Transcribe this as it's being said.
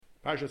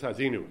Parshas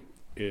Hazinu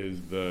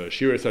is the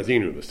Shiras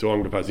Hazinu, the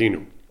song of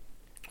Hazinu.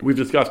 We've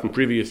discussed in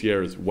previous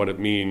years what it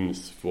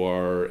means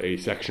for a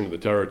section of the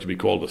Torah to be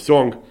called a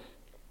song.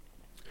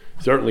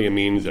 Certainly it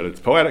means that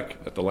it's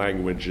poetic, that the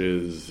language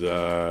is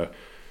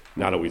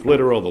not always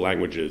literal, the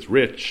language is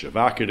rich,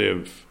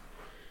 evocative,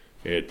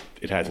 it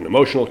has an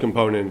emotional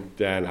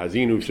component, and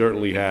Hazinu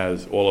certainly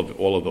has all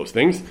of those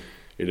things.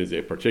 It is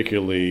it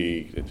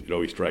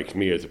always strikes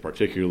me as a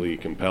particularly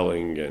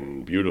compelling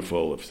and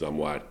beautiful, if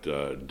somewhat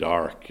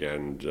dark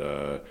and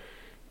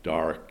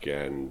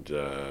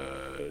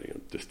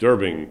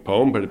disturbing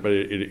poem, but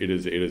it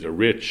is a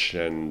rich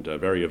and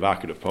very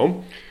evocative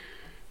poem.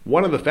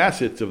 One of the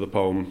facets of the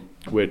poem,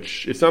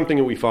 which is something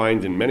that we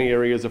find in many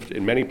areas,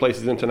 in many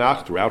places in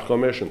Tanakh, throughout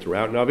Chumash and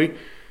throughout Navi,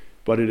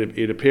 but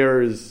it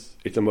appears,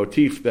 it's a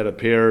motif that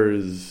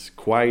appears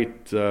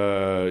quite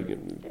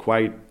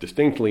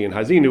distinctly in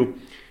Hazinu,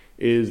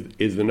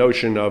 is the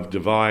notion of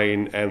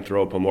divine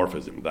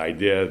anthropomorphism, the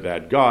idea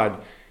that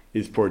God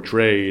is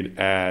portrayed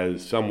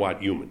as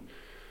somewhat human.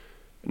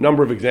 A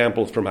number of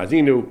examples from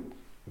Hazinu,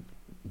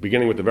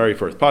 beginning with the very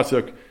first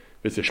pasuk,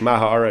 V'tishma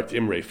ha'aretz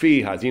imrei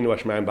fi, Hazinu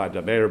Hashemam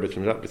ba'daber,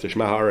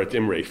 V'tishma ha'aretz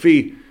imrei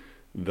fi,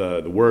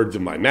 the words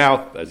of my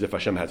mouth, as if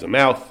Hashem has a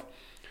mouth.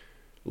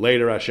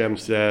 Later Hashem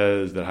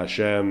says that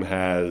Hashem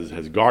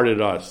has guarded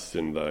us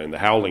in the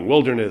howling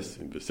wilderness,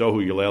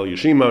 V'sohu yilel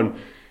yishimon,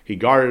 He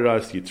guarded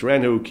us,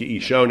 Yitzrenu ki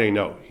ishone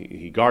no.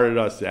 He guarded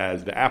us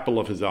as the apple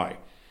of his eye,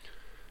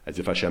 as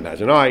if Hashem has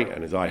an eye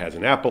and his eye has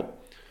an apple.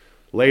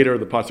 Later,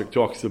 the pasuk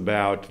talks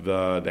about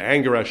the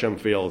anger Hashem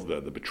feels,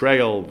 the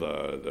betrayal,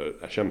 the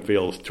Hashem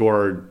feels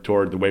toward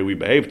the way we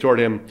behave toward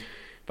Him.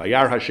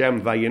 Vayar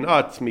Hashem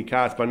vayinatz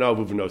mikas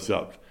banov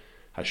uvnosav.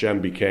 Hashem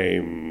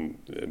became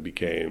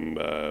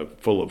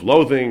full of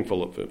loathing,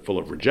 full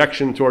of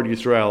rejection toward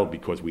Yisrael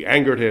because we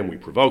angered Him, we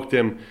provoked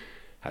Him.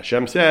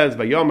 Hashem says,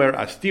 "Vayomer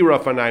astira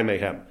fanai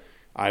mehem."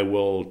 I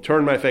will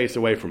turn my face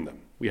away from them.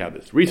 We have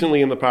this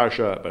recently in the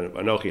parsha.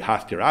 Anochi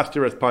hastir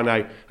astiras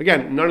panai.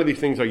 Again, none of these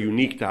things are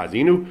unique to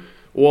Hazinu.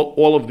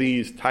 All of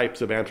these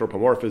types of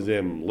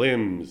anthropomorphism,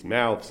 limbs,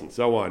 mouths, and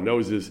so on,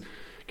 noses,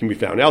 can be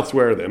found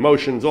elsewhere. The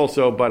emotions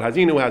also, but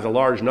Hazinu has a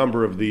large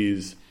number of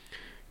these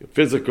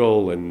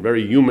physical and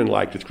very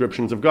human-like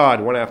descriptions of God,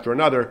 one after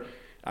another.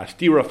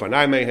 Astira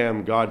fanai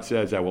mehem. God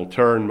says, "I will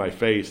turn my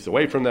face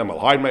away from them. I'll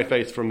hide my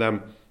face from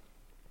them."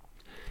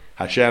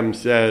 Hashem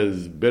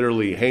says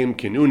bitterly, "Haim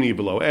kinuni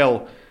v'lo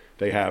el."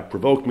 They have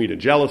provoked me to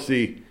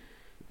jealousy.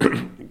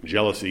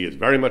 Jealousy is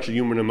very much a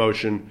human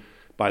emotion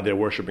by their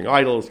worshiping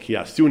idols. Ki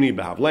asuni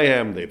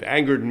b'havlehem. They've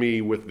angered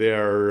me with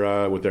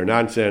their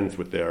nonsense,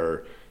 with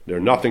their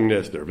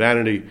nothingness, their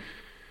vanity.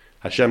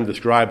 Hashem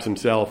describes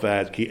Himself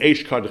as Ki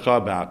eish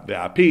kadcha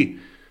ba'api.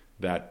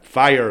 That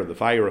fire, the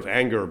fire of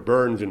anger,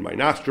 burns in my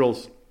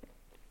nostrils.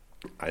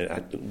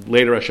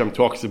 Later, Hashem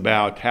talks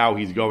about how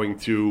He's going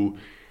to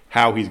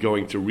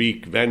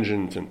wreak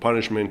vengeance and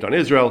punishment on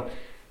Israel.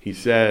 He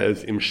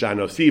says, "Im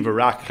shanosi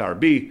v'rak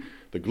charbi,"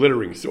 the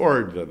glittering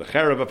sword, the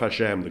cherev of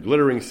Hashem, the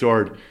glittering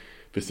sword.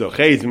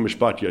 V'sochez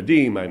v'mishpat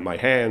yadi, my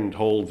hand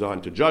holds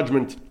on to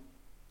judgment.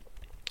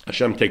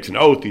 Hashem takes an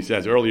oath. He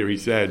said,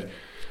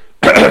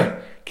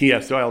 "Ki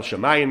asoel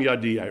shamayim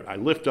yadi," I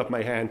lift up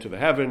my hand to the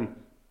heaven.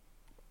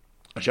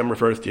 Hashem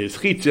refers to His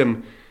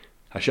chitzim.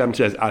 Hashem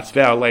says,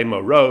 "Asfer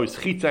leimo rose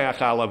chitzay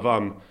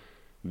achalavam."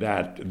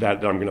 That I'm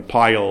going to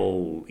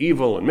pile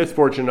evil and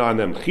misfortune on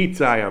them.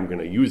 Chitzai, I'm going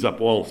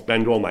to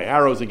spend all my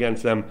arrows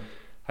against them.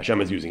 Hashem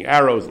is using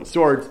arrows and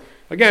swords.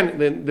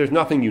 Again, there's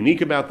nothing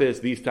unique about this.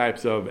 These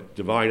types of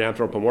divine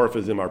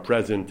anthropomorphism are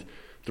present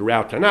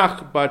throughout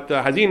Tanakh, but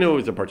Hazinu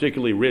is a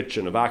particularly rich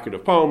and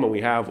evocative poem, and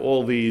we have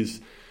all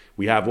these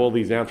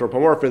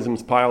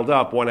anthropomorphisms piled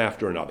up one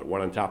after another,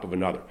 one on top of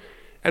another.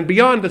 And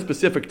beyond the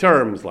specific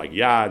terms like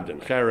yad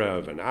and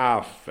cherev and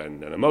af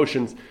and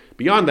emotions,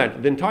 beyond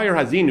that, the entire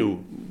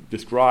Hazinu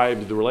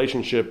describes the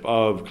relationship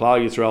of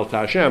Klal Yisrael to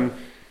Hashem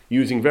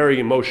using very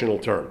emotional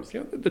terms.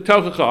 The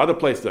Tochacha, other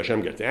places Hashem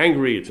gets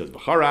angry. It says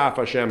v'chara af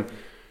Hashem.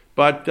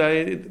 But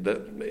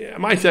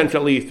my sense,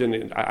 at least,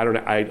 and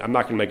I'm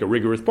not going to make a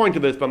rigorous point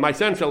to this, but my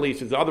sense, at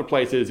least, is other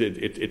places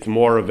it's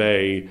more of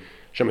a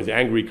Hashem is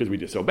angry because we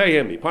disobey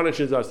Him. He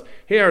punishes us.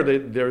 Here,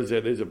 there's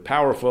a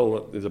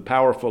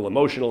powerful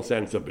emotional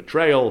sense of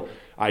betrayal.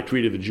 I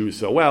treated the Jews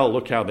so well.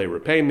 Look how they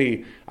repay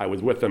me. I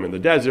was with them in the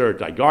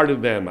desert. I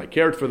guarded them. I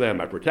cared for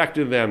them. I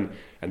protected them.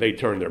 And they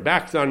turned their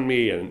backs on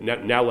me. And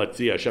now let's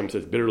see, Hashem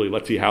says bitterly,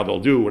 let's see how they'll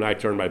do when I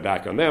turn my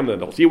back on them. Then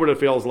they'll see what it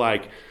feels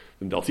like.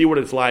 And they'll see what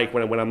it's like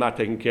when I'm not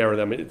taking care of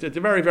them. It's a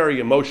very, very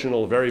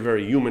emotional, very,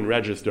 very human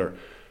register,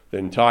 the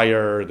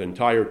entire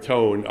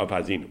tone of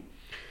Hazinu.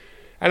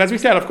 And as we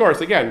said, of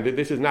course, again,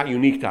 this is not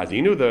unique to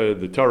Hazinu.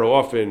 The Torah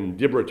often,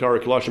 Dibra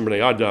Torah Koloshim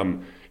B'nai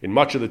Adam, in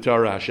much of the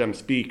Torah, Hashem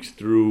speaks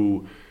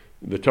through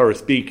these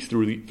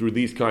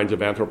kinds of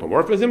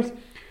anthropomorphisms.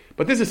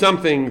 But this is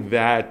something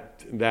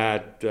that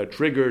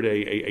triggered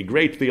a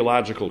great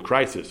theological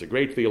crisis, a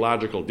great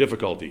theological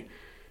difficulty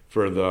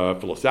for the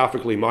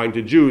philosophically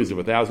minded Jews of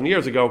 1,000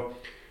 years ago.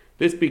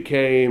 this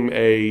became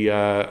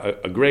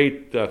a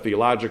great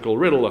theological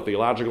riddle, a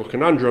theological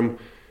conundrum.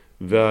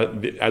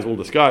 As we'll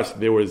discuss,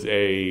 there was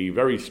a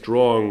very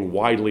strong,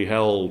 widely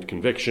held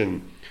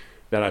conviction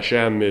that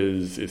Hashem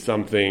is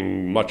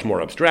something much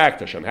more abstract.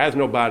 Hashem has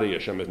no body.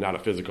 Hashem is not a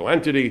physical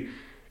entity.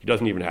 He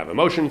doesn't even have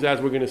emotions,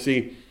 as we're going to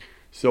see.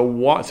 So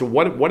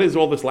what is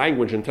all this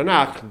language in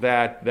Tanakh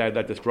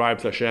that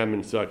describes Hashem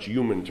in such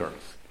human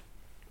terms?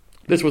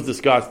 This was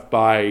discussed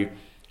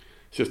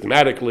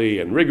systematically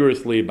and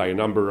rigorously by a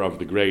number of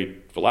the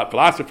great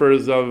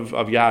philosophers of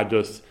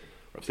Yadus,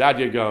 Rav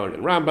Saadia Gaon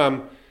and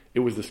Rambam.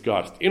 It was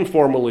discussed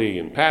informally,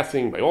 in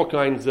passing, by all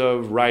kinds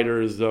of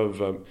writers of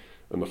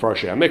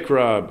Mefarshei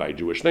HaMikra, by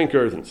Jewish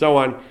thinkers, and so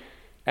on.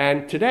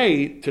 And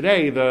today,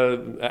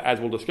 as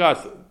we'll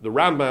discuss, the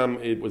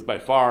Rambam, it was by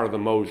far the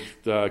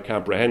most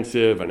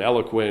comprehensive and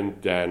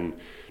eloquent and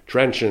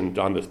trenchant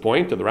on this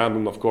point. And the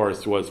Rambam, of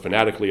course, was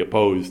fanatically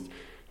opposed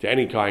to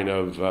any kind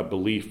of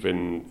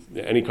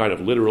any kind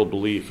of literal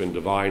belief in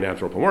divine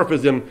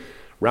anthropomorphism.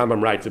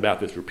 Rambam writes about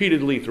this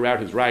repeatedly throughout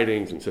his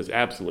writings and says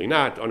absolutely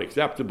not,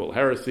 unacceptable,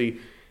 heresy.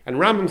 And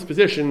Rambam's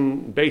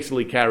position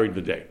basically carried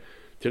the day.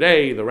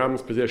 Today, the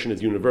Rambam's position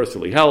is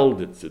universally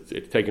held.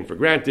 It's taken for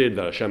granted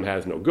that Hashem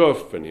has no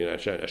guf, and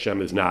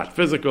Hashem is not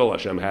physical.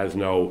 Hashem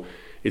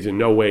is in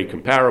no way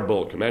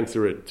comparable,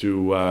 commensurate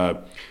to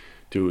a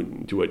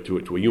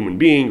human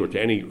being or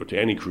to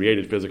any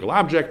created physical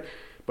object.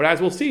 But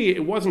as we'll see,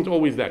 it wasn't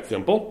always that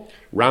simple.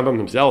 Rambam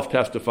himself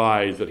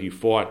testifies that he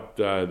fought,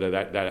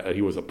 that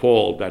he was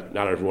appalled that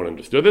not everyone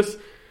understood this.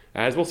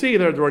 As we'll see,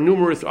 there are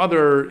numerous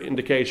other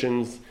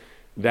indications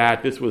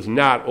that this was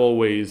not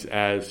always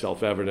as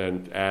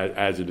self-evident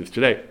as it is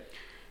today.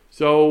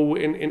 So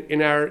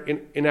in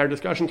our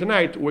discussion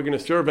tonight, we're going to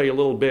survey a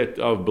little bit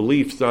of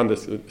beliefs on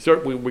this.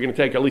 We're going to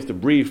take at least a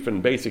brief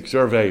and basic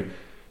survey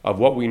of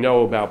what we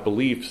know about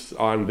beliefs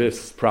on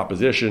this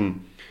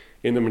proposition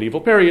in the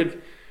medieval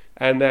period.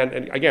 And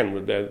then,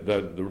 again,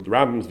 the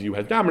Rambam's view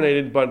has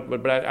dominated,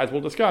 but as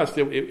we'll discuss,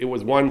 it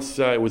was once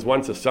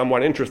a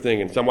somewhat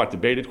interesting and somewhat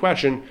debated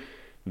question.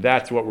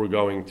 That's what we're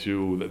going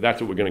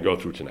to go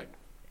through tonight.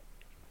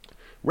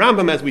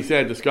 Rambam, as we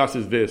said,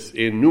 discusses this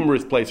in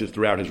numerous places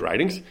throughout his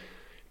writings. He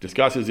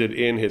discusses it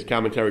in his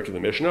commentary to the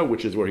Mishnah,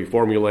 which is where he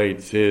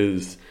formulates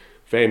his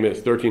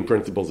famous 13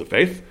 Principles of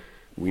Faith.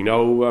 We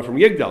know from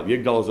Yigdal.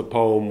 Yigdal is a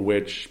poem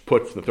which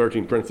puts the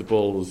 13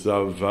 principles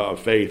of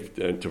faith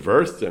into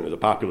verse and is a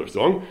popular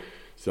song.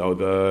 So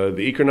the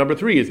Ikar number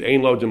 3 is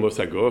Ein lo demus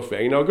haguf,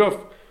 ein no guf.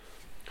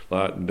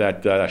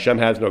 That Hashem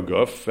has no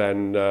guf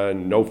and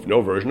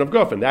no version of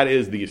guf. And that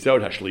is the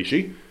Yesod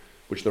HaShlishi,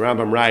 which the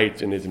Rambam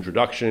writes in his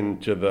introduction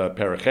to the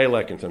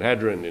Perichelek and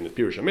Sanhedrin in his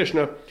Pirush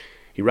HaMishnah.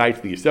 He writes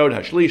the Yesod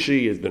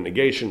HaShlishi is the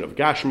negation of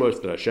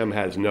Gashmus, that Hashem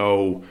has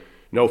no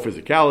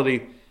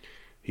physicality.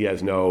 He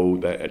has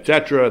no,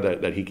 etc.,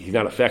 that he's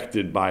not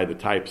affected by the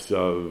types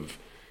of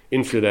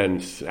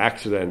incidents,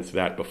 accidents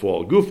that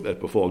befall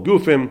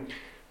gufim.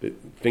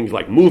 Things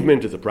like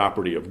movement is a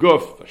property of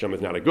guf. Hashem is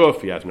not a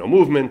guf. He has no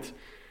movement.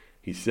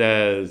 He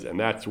says, and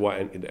that's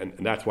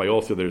why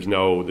also there's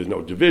no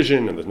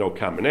division and there's no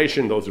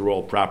combination. Those are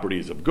all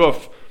properties of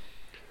guf.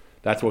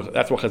 That's what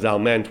Chazal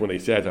meant when they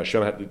said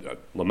Hashem had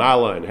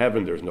Lamala in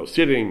heaven. There's no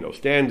sitting, no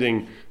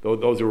standing.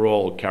 Those are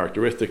all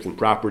characteristics and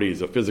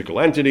properties of physical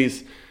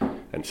entities,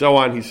 and so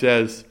on. He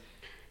says,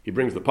 he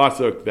brings the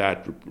pasuk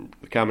that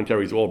the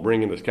commentaries all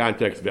bring in this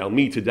context.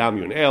 Ve'al to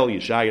damyun el.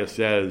 Yeshaya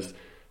says,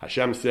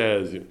 Hashem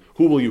says,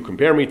 who will you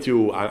compare me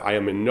to? I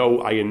in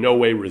no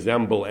way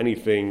resemble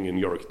anything in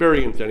your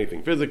experience,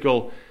 anything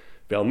physical.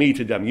 Ve'al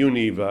to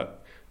damyuni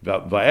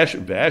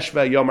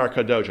V'eshva Yomar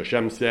Kadosh.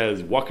 Hashem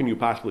says, what can you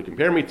possibly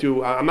compare me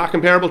to? I'm not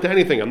comparable to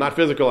anything. I'm not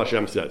physical,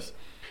 Hashem says.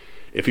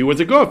 If he was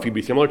a guf, he'd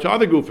be similar to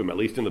other gufim, at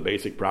least in the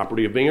basic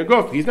property of being a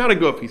guf. He's not a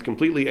guf. He's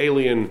completely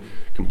alien,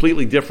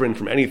 completely different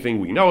from anything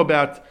we know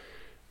about.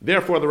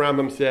 Therefore, the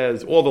Rambam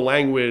says, all the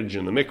language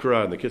in the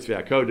Mikra and the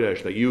Kisvei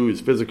HaKodesh that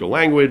use physical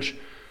language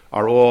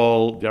are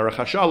all derech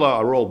hashala,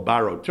 are all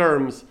borrowed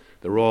terms.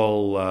 They're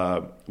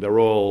all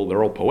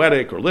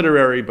poetic or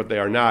literary, but they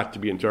are not to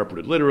be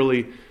interpreted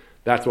literally.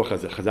 That's what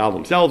Chazal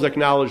themselves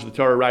acknowledge. The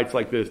Torah writes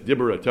like this: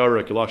 Dibra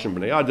Torah Kilashim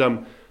B'nei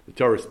Adam. The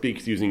Torah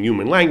speaks using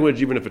human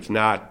language, even if it's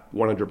not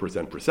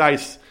 100%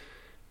 precise,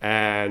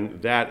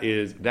 and that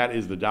is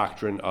the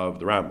doctrine of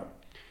the Rambam.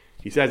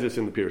 He says this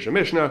in the Pirush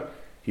HaMishnah.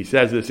 He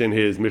says this in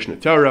his Mishnah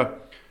Torah,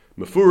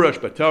 Mefurash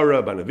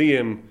B'Torah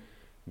B'Navim,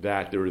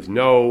 that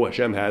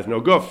Hashem has no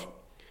guf.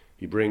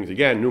 He brings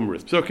again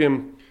numerous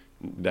psukim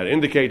that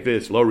indicate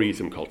this. Lo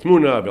risim kol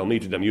tmuna vel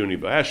nita damyuni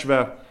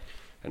ba'eshva,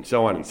 and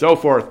so on and so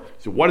forth.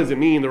 So what does it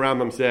mean? The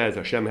Rambam says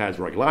Hashem has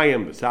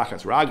raglayim,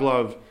 v'sachas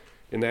raglav.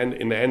 In the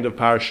end of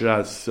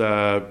Parshas,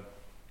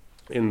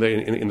 in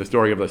the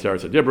story of the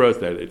Seres HaDibros,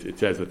 that it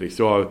says that they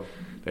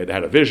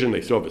had a vision.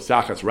 They saw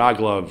v'sachas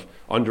raglav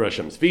under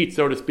Hashem's feet,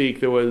 so to speak.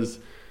 There was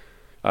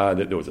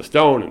a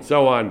stone, and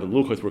so on. The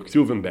luchos were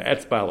ksuvim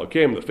be'etzba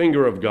Elokim, the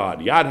finger of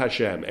God, Yad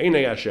Hashem,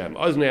 Einei Hashem,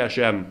 Oznei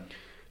Hashem,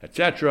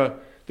 etc.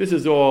 This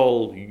is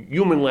all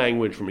human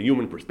language from a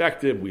human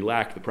perspective. We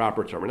lack the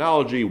proper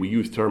terminology. We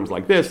use terms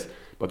like this,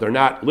 but they're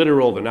not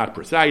literal, they're not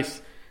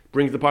precise.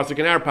 Brings the pasuk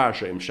in our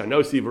pasha, Im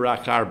shanosi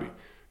v'rach harbi.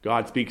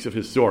 God speaks of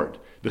his sword.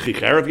 Does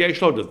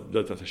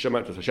Hashem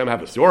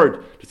have a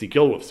sword? Does he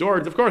kill with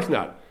swords? Of course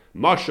not.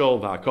 Mashal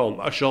v'akol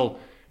mashal.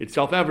 It's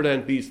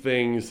self-evident. These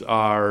things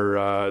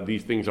are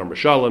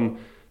mashalim.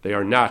 They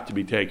are not to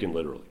be taken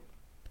literally,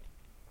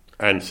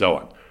 and so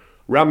on.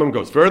 Rambam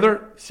goes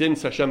further.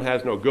 Since Hashem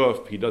has no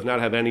guf, he does not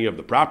have any of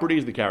the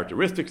properties, the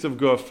characteristics of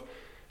guf,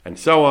 and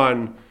so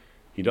on.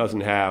 He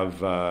doesn't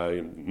have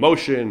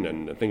motion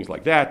and things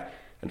like that.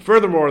 And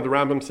furthermore, the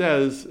Rambam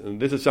says, and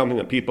this is something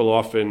that people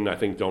often, I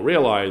think, don't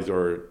realize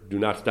or do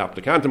not stop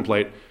to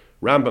contemplate.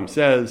 Rambam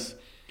says,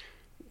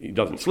 he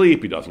doesn't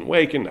sleep, he doesn't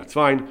waken, that's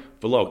fine.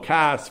 V'lo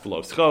kas,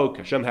 v'lo schok,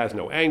 Hashem has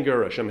no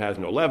anger, Hashem has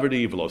no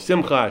levity, v'lo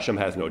simcha, Hashem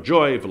has no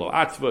joy, v'lo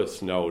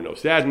atzvus, no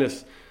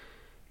sadness.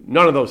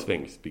 None of those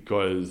things,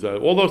 because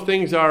all those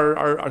things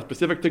are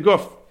specific to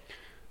guf.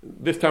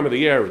 This time of the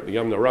year, the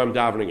Yom Noram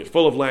davening is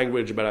full of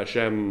language about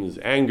Hashem's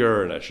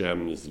anger and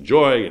Hashem's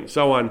joy and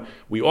so on.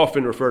 We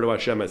often refer to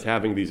Hashem as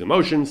having these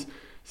emotions.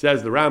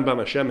 Says the Rambam,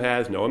 Hashem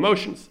has no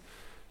emotions.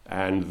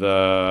 And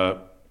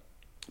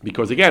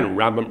because again,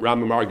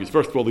 Rambam argues,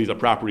 first of all, these are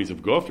properties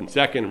of guf, and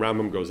second,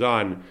 Rambam goes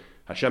on,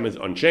 Hashem is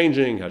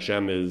unchanging,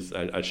 Hashem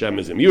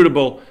is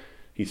immutable.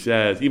 He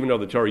says, even though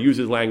the Torah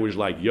uses language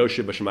like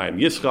Yosheb B'Shemayim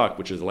Yitzchak,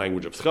 which is the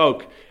language of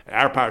Schok,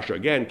 our parsha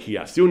again, Ki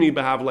Asuni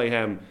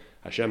B'Havleihem,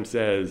 Hashem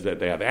says that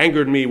they have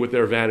angered me with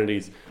their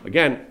vanities.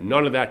 Again,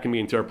 none of that can be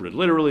interpreted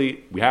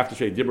literally. We have to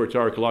say Dibur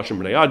Torah Kalashim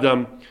B'nei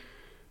Adam,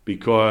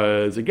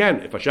 because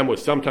again, if Hashem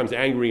was sometimes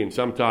angry and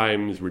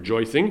sometimes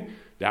rejoicing,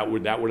 that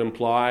would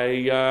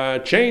imply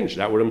change.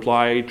 That would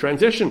imply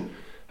transition.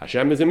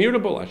 Hashem is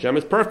immutable. Hashem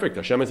is perfect.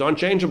 Hashem is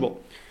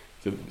unchangeable.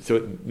 So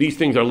these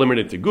things are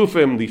limited to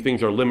gufim. These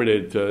things are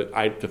limited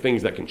to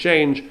things that can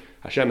change.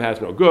 Hashem has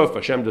no guf.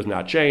 Hashem does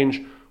not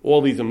change.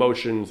 All these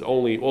emotions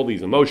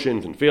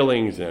and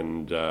feelings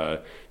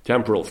and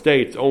temporal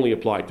states only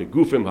apply to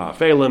gufim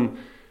ha'afelim.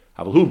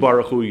 Havelu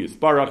baruch hu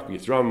yisbarach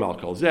v'yisram al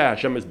kol zeh.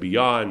 Hashem is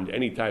beyond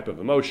any type of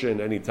emotion,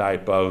 any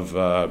type of.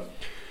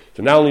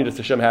 So not only does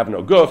Hashem have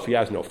no guf, he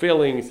has no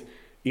feelings.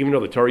 Even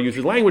though the Torah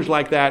uses language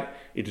like that,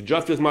 it's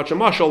just as much a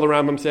mashal, the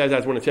Rambam says,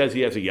 as when it says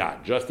he has a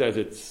yad. Just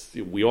as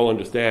we all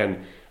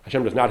understand,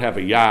 Hashem does not have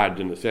a yad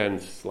in the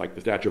sense like the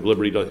Statue of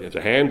Liberty does. It's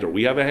a hand, or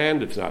we have a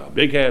hand. It's not a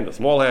big hand, a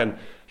small hand.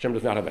 Hashem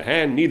does not have a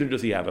hand. Neither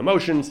does he have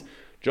emotions.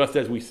 Just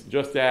as we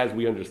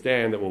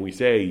understand that when we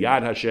say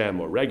Yad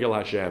Hashem or Regel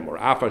Hashem or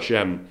Af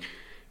Hashem,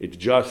 it's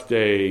just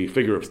a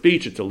figure of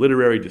speech. It's a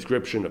literary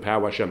description of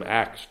how Hashem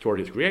acts toward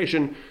his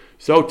creation.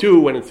 So too,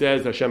 when it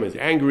says Hashem is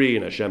angry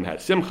and Hashem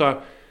has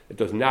simcha, it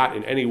does not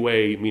in any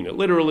way mean it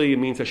literally. It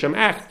means Hashem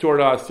acts toward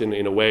us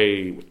in a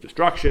way with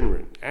destruction,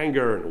 or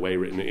anger,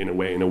 in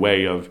a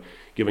way of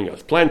giving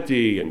us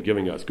plenty and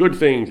giving us good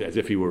things, as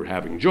if he were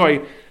having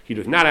joy. He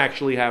does not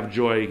actually have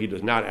joy. He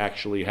does not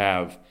actually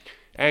have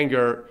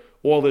anger.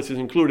 All this is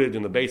included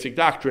in the basic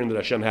doctrine that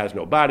Hashem has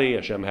no body,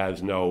 Hashem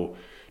has none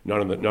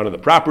of the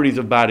properties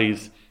of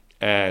bodies,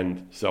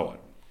 and so on.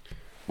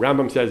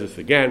 Rambam says this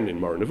again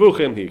in Moreh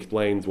Nevuchim. He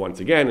explains once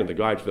again in the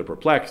Guide to the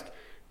Perplexed.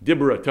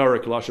 Dibra Torah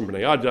Kalashim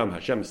B'nei Adam.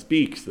 Hashem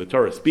speaks. The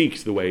Torah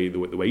speaks the way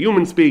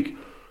humans speak,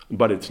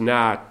 but it's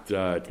not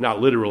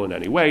literal in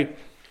any way.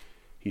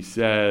 He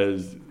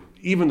says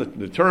even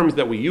the terms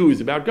that we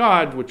use about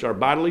God, which are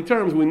bodily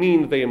terms, we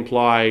mean that they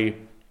imply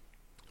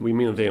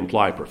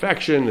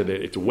perfection. That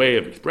it's a way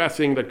of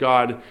expressing that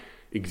God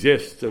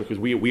exists, and because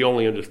we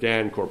only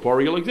understand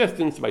corporeal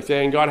existence by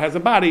saying God has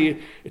a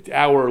body, it's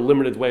our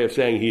limited way of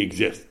saying he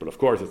exists. But of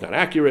course, it's not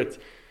accurate.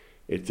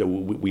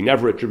 We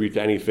never attribute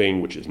to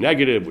anything which is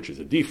negative, which is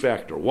a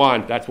defect or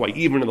want. That's why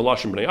even in the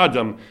Lashon B'nei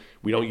Adam,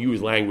 we don't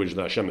use language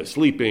that Hashem is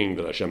sleeping,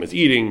 that Hashem is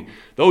eating.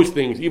 Those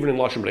things, even in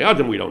Lashon B'nei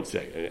Adam, we don't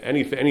say.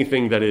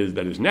 Anything that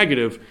is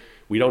negative,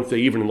 we don't say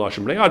even in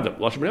Lashon B'nei Adam.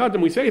 Lashon B'nei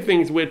Adam, we say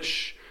things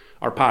which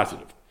are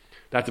positive.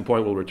 That's a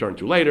point we'll return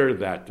to later,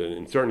 that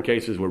in certain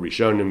cases where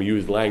Rishonim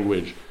use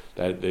language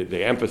that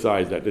they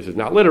emphasize that this is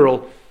not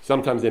literal.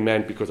 Sometimes they may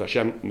have meant because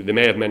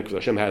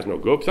Hashem has no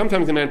guf.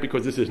 Sometimes they meant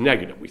because this is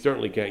negative. We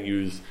certainly can't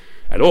use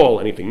at all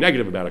anything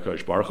negative about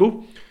HaKadosh Baruch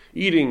Hu.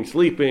 Eating,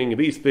 sleeping,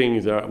 these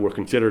things were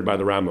considered by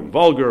the Rambam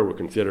vulgar, were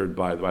considered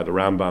by the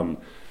Rambam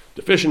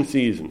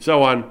deficiencies, and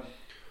so on.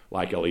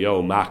 Like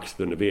Eliyahu mocks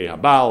the Nevi'ei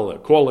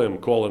Habal, call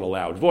in a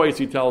loud voice.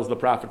 He tells the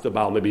prophets of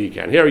Baal, maybe he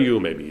can't hear you,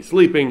 maybe he's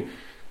sleeping,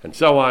 and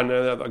so on.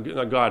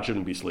 God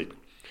shouldn't be sleeping.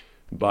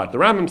 But the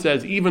Rambam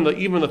says even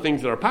the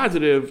things that are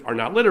positive are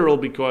not literal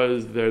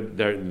because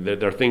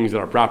they're things that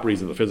are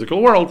properties of the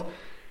physical world,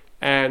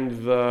 and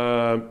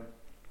they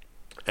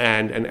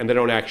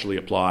don't actually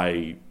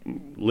apply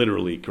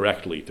literally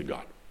correctly to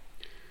God.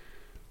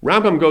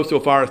 Rambam goes so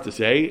far as to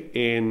say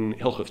in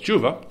Hilchos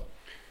Tshuva,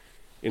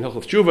 the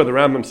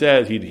Rambam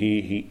says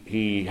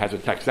he has a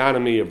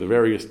taxonomy of the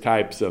various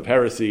types of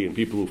heresy and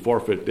people who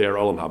forfeit their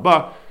Olam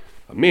Haba,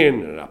 a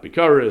min, and an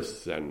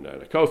apikaris, and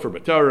a kofar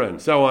b'Torah,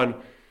 and so on.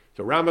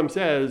 So Rambam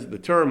says the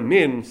term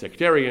min,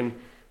 sectarian,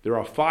 there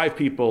are five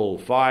people,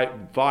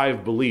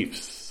 five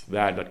beliefs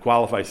that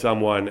qualify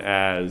someone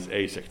as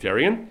a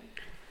sectarian.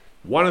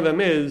 One of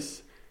them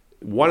is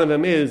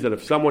that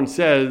if someone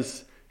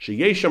says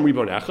sheyesham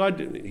ribon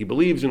echad, he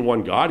believes in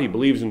one God, he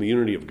believes in the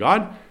unity of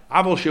God.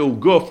 Aval sheu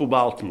guf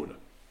ubal tmuna.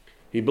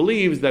 He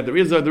believes that there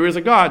is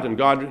a God, and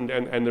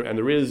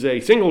there is a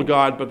single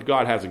God, but the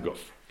God has a guf.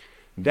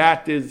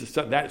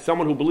 That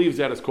someone who believes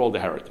that is called a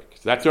heretic.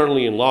 So that's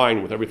certainly in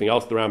line with everything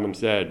else the Rambam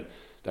said,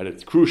 that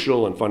it's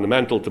crucial and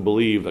fundamental to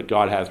believe that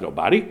God has no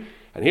body.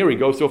 And here he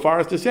goes so far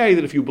as to say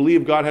that if you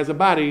believe God has a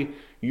body,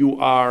 you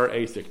are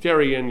a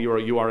sectarian,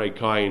 you are a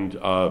kind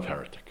of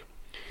heretic.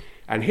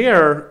 And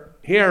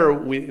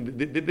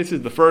this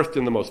is the first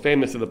and the most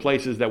famous of the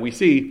places that we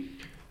see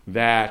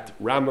that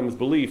Rambam's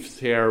beliefs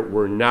here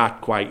were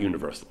not quite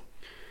universal.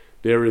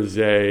 There is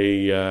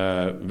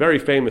a very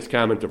famous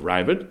comment of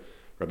Ravid,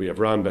 Rabbi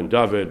Avram ben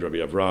David, Rabbi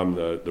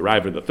Avram the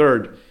Ravid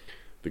III,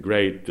 the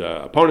great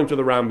opponent of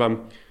the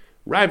Rambam.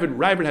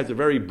 Ravid has a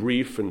very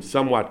brief and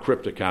somewhat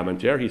cryptic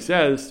comment here. He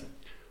says,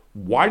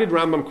 why did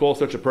Rambam call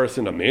such a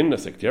person a min, a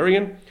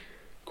sectarian?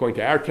 According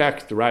to our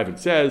text, the Ravid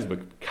says,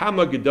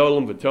 "Kama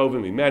gedolim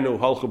v'tovim imenu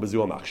halchu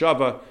b'zu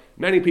machshava."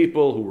 Many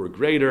people who were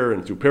greater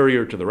and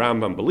superior to the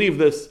Rambam believe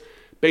this,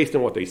 based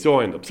on what they saw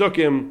in the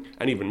Psukim,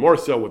 and even more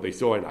so what they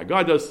saw in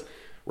Agadas.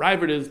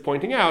 Ravid is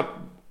pointing out,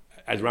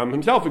 as Rambam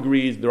himself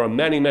agrees, there are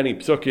many, many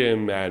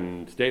Psukim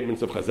and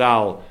statements of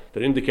Chazal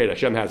that indicate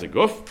Hashem has a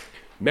guf.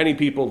 Many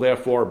people,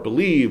 therefore,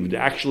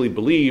 actually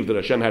believed that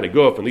Hashem had a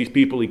guf, and these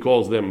people, he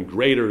calls them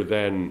greater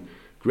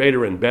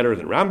and better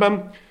than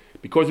Rambam.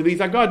 Because of these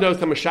Agados,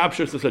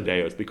 Hamashabshus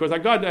Asadeos, because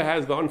Agada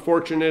has the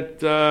unfortunate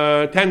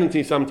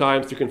tendency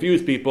sometimes to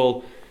confuse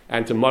people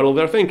and to muddle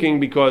their thinking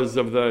because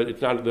of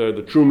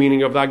the true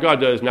meaning of the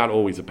Agada is not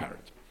always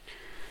apparent.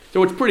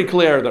 So it's pretty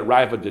clear that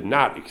Ravid did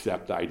not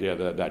accept the idea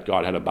that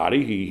God had a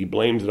body. He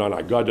blames it on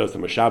Agados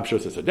and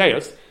Hamashabshus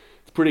Asadeos.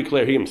 It's pretty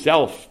clear he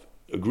himself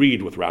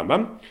agreed with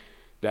Rambam,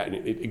 that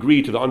it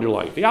agreed to the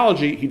underlying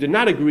theology. He did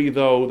not agree,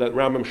 though, that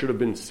Rambam should have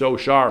been so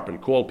sharp and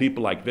call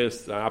people like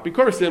this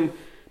apikursim,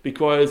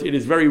 because it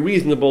is very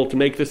reasonable to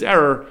make this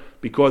error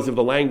because of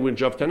the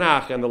language of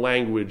Tanakh and the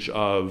language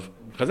of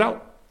Chazal.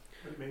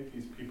 What made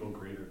these people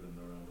greater than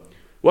the Rambam?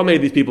 What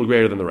made these people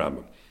greater than the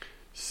Rambam?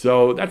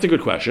 So that's a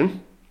good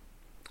question.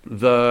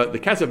 The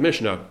Kesef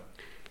Mishnah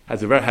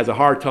has a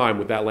hard time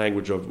with that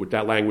language of the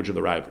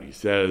Ravid. He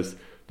says,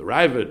 the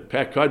Ravid,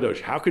 Pek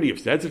Kadosh, how could he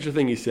have said such a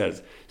thing? He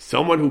says,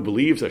 someone who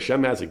believes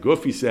Hashem has a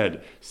guf, he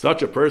said,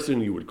 such a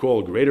person you would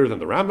call greater than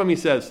the Rambam, he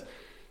says.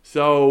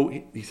 So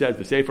he says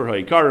the Sefer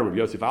HaIkarim of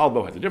Yosef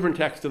Albo has a different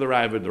text to the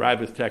Ravid. The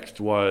Ravid's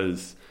text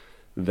was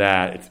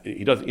that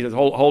he does a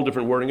whole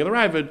different wording of the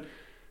Ravid,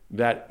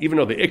 that even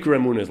though the Ikra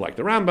Emunah is like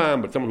the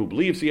Rambam, but someone who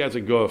believes he has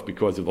a guf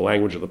because of the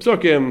language of the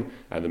Psukim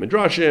and the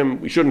Midrashim,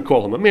 we shouldn't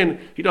call him a min.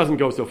 He doesn't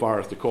go so far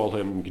as to call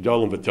him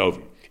Gedolim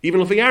V'Tovim.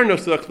 Even if the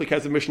Arnosach, the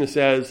Kesef Mishnah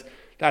says,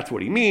 that's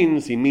what he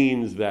means. He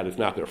means that it's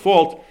not their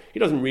fault. He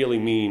doesn't really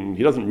mean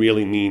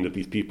that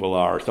these people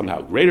are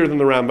somehow greater than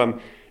the Rambam.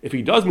 If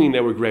he does mean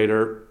they were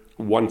greater,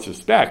 one might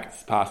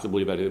suspect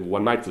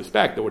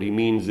that what he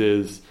means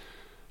is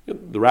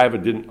the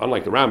Ravid didn't,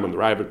 unlike the Rambam, the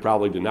Ravid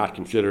probably did not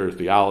consider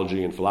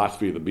theology and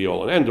philosophy the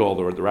be-all and end-all.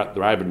 The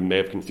Ravid may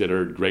have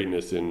considered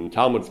greatness in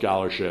Talmud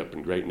scholarship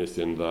and greatness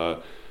in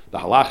the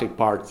halachic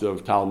parts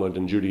of Talmud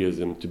and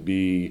Judaism to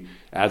be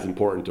as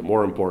important or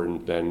more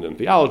important than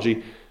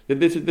theology.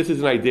 This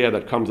is an idea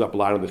that comes up a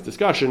lot in this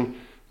discussion,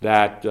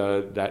 that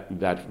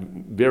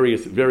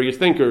various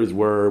thinkers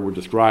were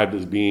described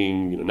as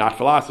being not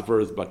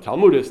philosophers but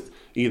Talmudists,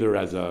 either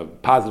as a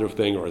positive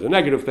thing or as a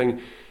negative thing.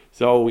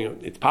 So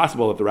it's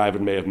possible that the Ravid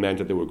may have meant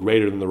that they were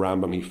greater than the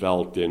Rambam. He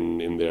felt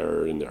in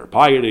their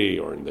piety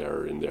or in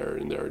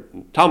their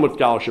Talmud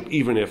scholarship,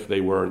 even if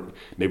they weren't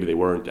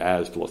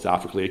as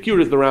philosophically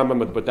acute as the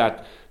Rambam, but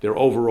that their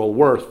overall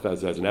worth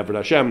as an Eved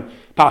Hashem,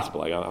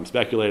 possible. I'm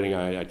speculating.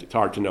 It's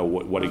hard to know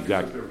what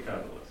exactly. They were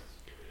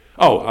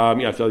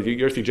Kabbalists. So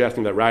you're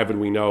suggesting that Ravid,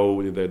 we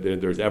know that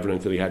there's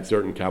evidence that he had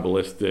certain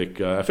Kabbalistic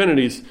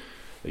affinities.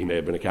 He may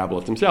have been a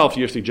Kabbalist himself.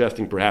 You're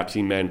suggesting perhaps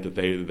he meant that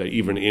they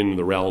even in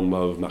the realm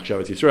of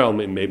Machshavas Yisrael,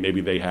 maybe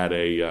they had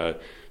a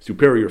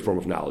superior form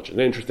of knowledge.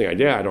 An interesting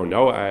idea. I don't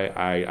know.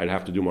 I'd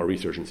have to do more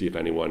research and see if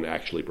anyone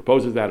actually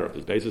proposes that or if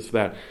there's basis for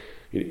that.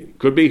 It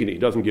could be. He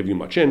doesn't give you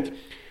much hint.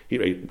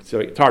 So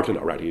it's hard to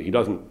know, right? He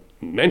doesn't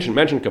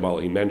mention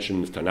Kabbalah. He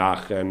mentions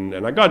Tanakh and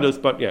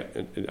Agadas, but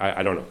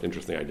I don't know.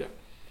 Interesting idea.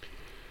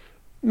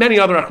 Many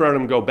other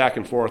Achronim go back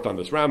and forth on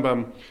this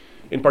Rambam.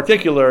 In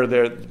particular,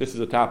 this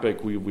is a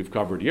topic we've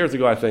covered years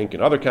ago, I think,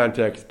 in other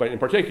contexts. But in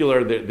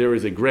particular, there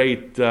is a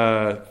great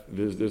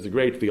there's a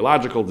great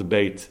theological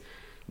debate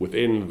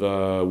within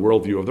the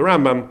worldview of the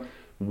Rambam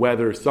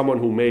whether someone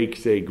who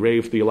makes a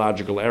grave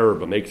theological error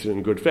but makes it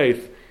in good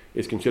faith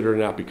is considered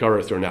an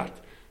apikaris or not.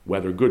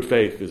 Whether good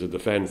faith is a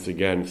defense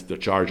against the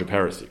charge of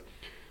heresy.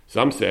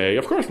 Some say,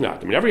 of course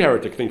not. I mean, every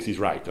heretic thinks he's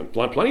right. And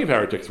plenty of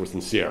heretics were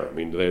sincere. I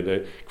mean,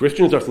 the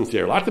Christians are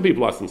sincere. Lots of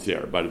people are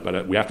sincere.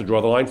 But we have to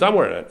draw the line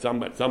somewhere. At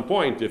some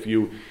point, if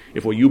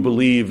what you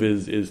believe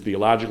is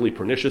theologically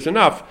pernicious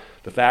enough,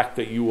 the fact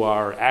that you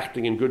are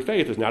acting in good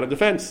faith is not a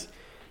defense.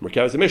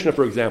 Merkavas Mishnah,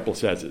 for example,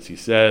 says this. He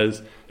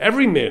says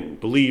every min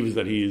believes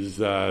that he's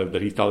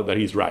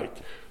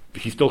right.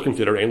 He's still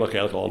considered ein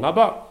l'chelik olam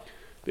haba.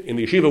 In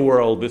the yeshiva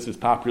world, this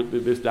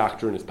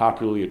doctrine is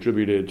popularly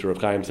attributed to Rav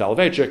Chaim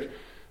Soloveitchik,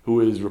 who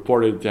is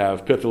reported to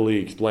have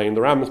pithily explained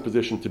the Rambam's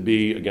position to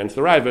be against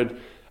the Ravid,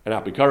 an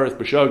apikaris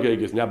b'shogeg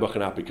is nebuch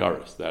an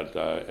apikaris. That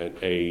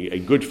a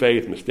good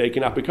faith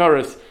mistaken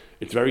apikaris,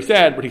 it's very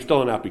sad, but he's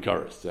still an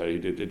apikaris.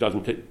 It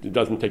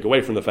doesn't take away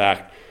from the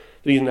fact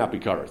that he's an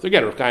apikaris.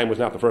 Again, Rav Chaim was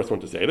not the first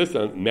one to say this.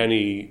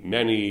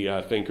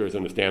 Many thinkers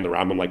understand the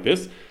Rambam like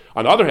this.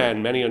 On the other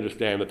hand, many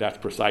understand that that's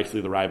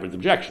precisely the Ravid's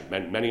objection.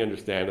 Many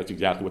understand that's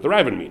exactly what the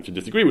Ravid means, to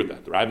disagree with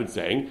that. The Ravid's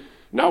saying,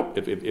 no,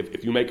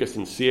 if you make a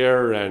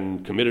sincere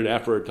and committed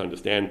effort to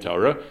understand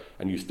Torah,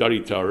 and you study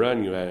Torah,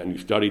 and you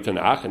study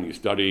Tanakh, and you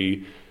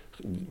study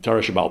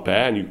Torah Sheba'al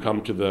Peh, and you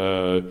come to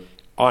the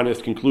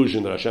honest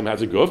conclusion that Hashem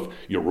has a guf,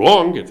 you're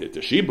wrong, it's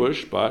a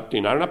shibush, but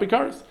you're not an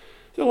apikaris.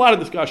 There's a lot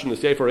of discussion. The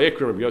Sefer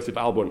Ikrim of Yosef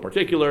Albo in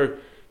particular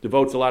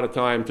devotes a lot of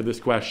time to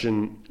this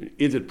question: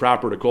 is it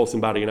proper to call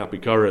somebody an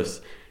apikaris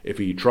if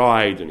he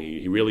tried, and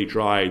he really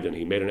tried, and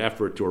he made an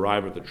effort to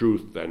arrive at the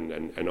truth, and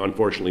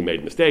unfortunately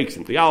made mistakes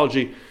in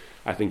theology?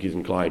 I think he's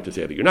inclined to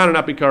say that you're not an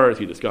apikaris.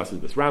 He discusses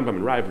this Rambam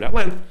and Ravid at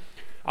length.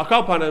 I'll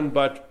call upon him,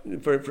 but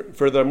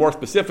for the more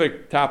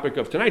specific topic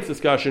of tonight's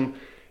discussion,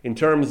 in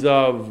terms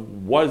of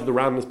was the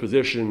Rambam's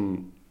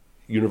position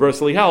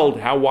universally held,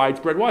 how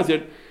widespread was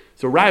it?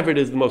 So Ravid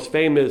is the most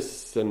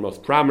famous and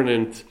most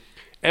prominent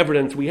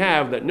evidence we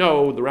have that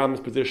no, the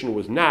Rambam's position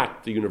was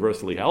not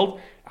universally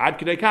held. Ad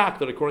Kedei Kach,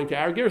 that according to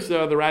our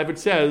Girsa, the Ravid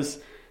says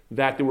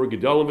that there were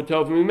Gedolim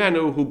V'Tovim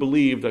Mimenu who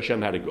believed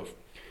Hashem had a guf.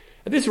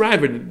 And this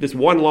Ravid, this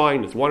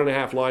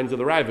 1.5 lines of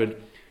the Ravid,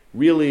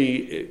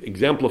 really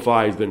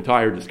exemplifies the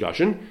entire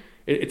discussion.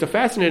 It's a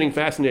fascinating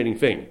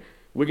thing.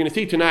 We're going to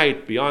see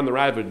tonight, beyond the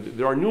Ravid,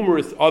 there are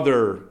numerous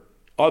other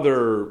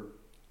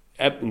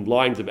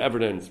lines of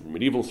evidence,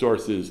 medieval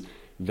sources,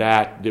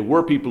 that there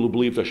were people who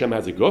believed Hashem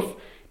has a guf,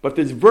 but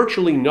there's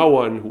virtually no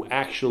one who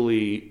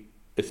actually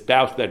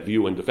espoused that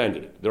view and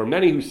defended it. There are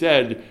many who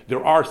said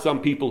there are some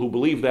people who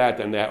believe that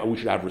and that we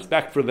should have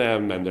respect for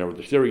them and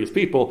they're serious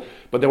people,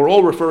 but they were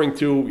all referring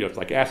to, it's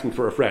like asking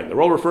for a friend.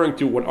 They're all referring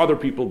to what other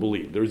people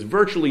believe. There's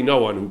virtually no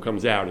one who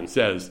comes out and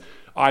says,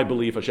 I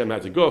believe Hashem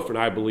has a guf, and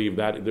I believe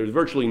that. There's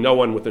virtually no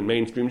one within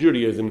mainstream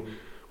Judaism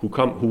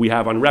who we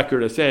have on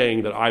record as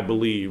saying that I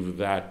believe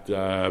that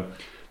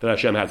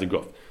Hashem has a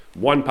guf.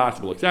 One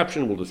possible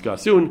exception we'll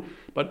discuss soon,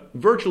 but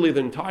virtually the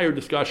entire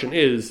discussion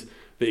is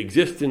the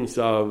existence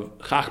of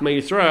Chachmei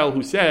Yisrael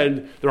who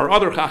said there are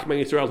other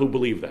Chachmei Yisrael who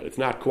believe that. It's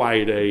not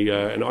quite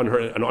an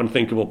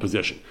unthinkable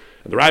position.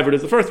 And the Ravid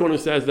is the first one who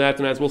says that,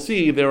 and as we'll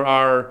see, there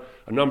are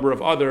a number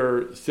of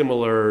other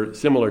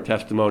similar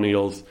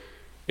testimonials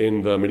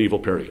in the medieval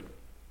period.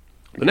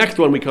 The next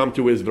one we come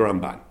to is the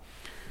Ramban.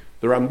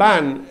 The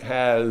Ramban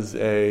has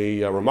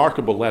a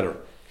remarkable letter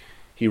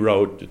he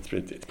wrote.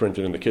 It's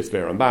printed in the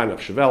Kisvei Ramban of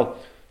Chevel.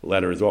 The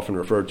letter is often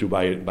referred to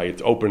by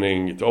its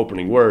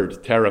opening words,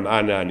 Terem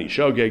Ana Ani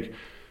Shogeg.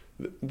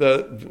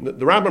 The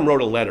Rambam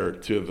wrote a letter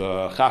to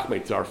the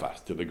Chachmei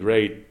Tzarfas, to the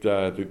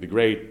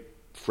great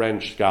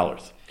French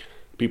scholars,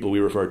 people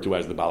we refer to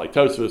as the Balei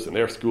Tosfos and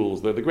their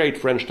schools, the great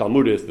French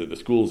Talmudists, the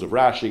schools of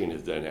Rashi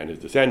and his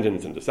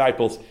descendants and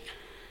disciples.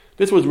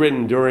 This was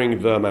written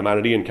during the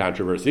Maimonidean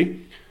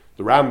controversy.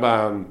 The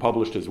Rambam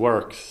published his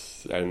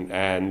works, and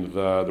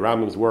the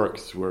Rambam's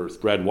works were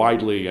spread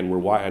widely and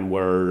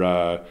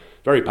were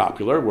very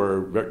popular,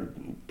 were very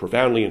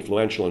profoundly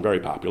influential and very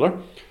popular.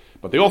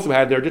 But they also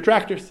had their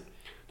detractors.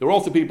 There were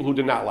also people who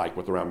did not like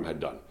what the Rambam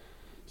had done.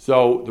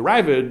 So the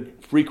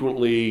Ravid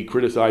frequently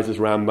criticizes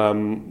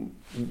Rambam.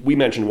 We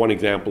mentioned one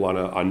example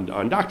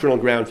on doctrinal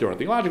grounds or on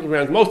theological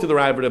grounds. Most of the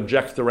Ravid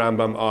objects to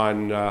Rambam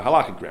on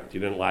halakhic grounds. He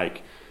didn't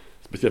like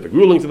specific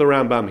rulings of the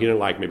Rambam. He didn't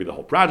like maybe the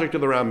whole project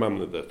of the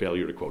Rambam, the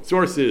failure to quote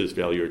sources,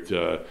 failure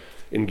to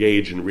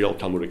engage in real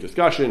Talmudic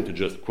discussion, to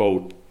just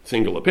quote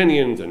single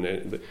opinions.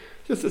 And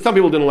some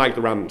people didn't like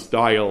the Rambam's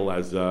style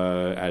as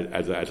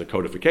a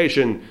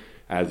codification,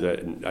 as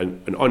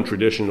an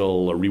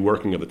untraditional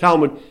reworking of the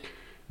Talmud.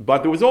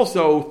 But there was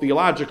also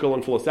theological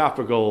and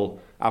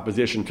philosophical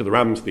opposition to the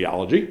Rambam's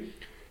theology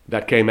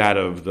that came out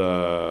of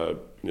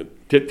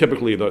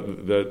typically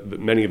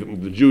many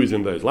of the Jews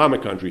in the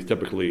Islamic countries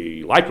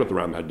typically liked what the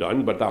Rambam had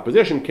done, but the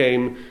opposition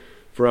came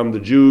from the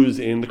Jews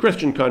in the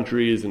Christian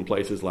countries, in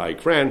places like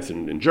France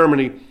and in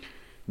Germany,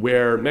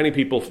 where many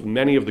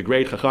of the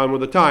great Chacham of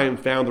the time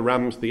found the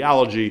Rambam's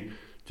theology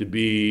to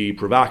be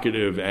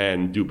provocative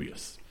and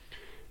dubious.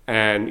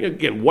 And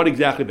again, what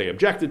exactly they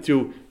objected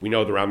to, we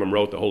know the Rambam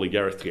wrote the Holy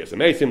Geras Tchias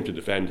HaMesim to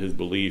defend his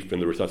belief in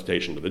the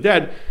resuscitation of the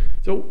dead.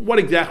 So what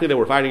exactly they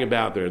were fighting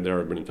about, there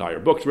have been entire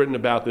books written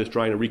about this,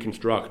 trying to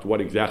reconstruct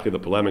what exactly the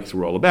polemics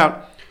were all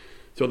about.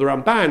 So the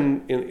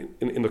Ramban,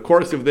 in the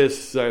course of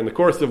this,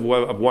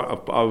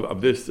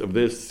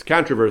 this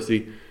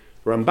controversy,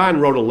 Ramban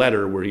wrote a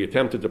letter where he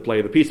attempted to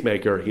play the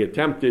peacemaker. The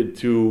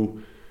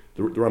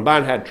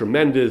Ramban had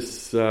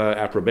tremendous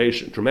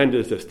approbation,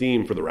 tremendous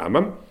esteem for the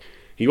Rambam.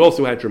 He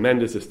also had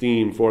tremendous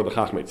esteem for the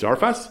Chachmei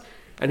Tzarfas,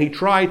 and he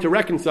tried to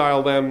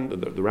reconcile them. The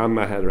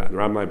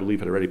Rambam, I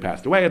believe, had already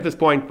passed away at this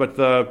point, but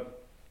the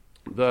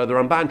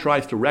Ramban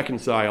tries to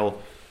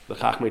reconcile the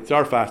Chachmei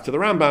Tzarfas to the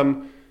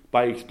Rambam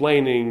by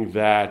explaining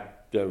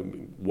that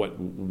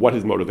what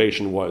his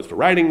motivation was for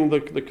writing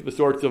the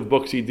sorts of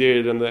books he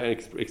did and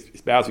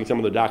espousing some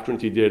of the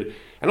doctrines he did,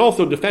 and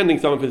also defending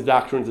some of his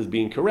doctrines as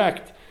being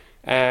correct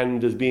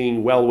and as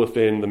being well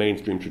within the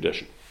mainstream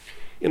tradition.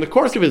 In the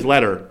course of his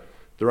letter,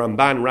 the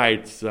Ramban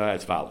writes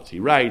as follows. He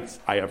writes,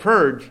 I have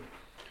heard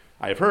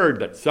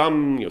that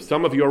some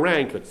of your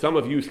rank, that some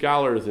of you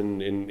scholars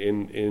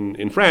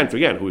in France,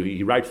 again, who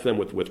he writes them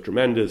with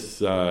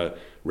tremendous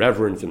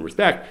reverence and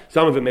respect.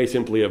 Some of it may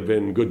simply have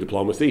been good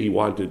diplomacy. He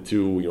wanted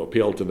to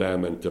appeal to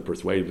them and to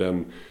persuade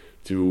them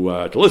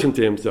to listen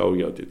to him. So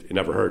it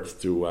never hurts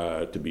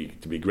to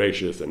be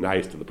gracious and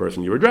nice to the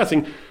person you're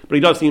addressing. But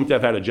he does seem to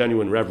have had a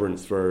genuine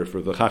reverence for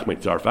the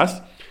Chachmei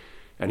Tzarfas.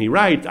 And he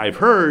writes, I've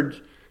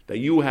heard that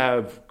you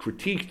have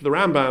critiqued the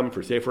Rambam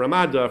for Sefer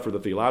Hamada, for the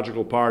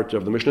theological part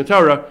of the Mishnah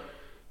Torah,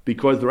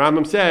 because the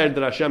Rambam said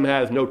that Hashem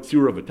has no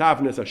tzura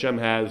v'tavnis, Hashem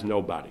has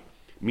no body.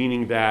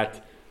 Meaning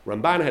that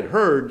Ramban had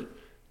heard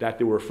that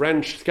there were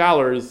French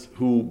scholars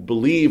who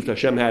believed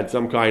Hashem had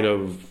some kind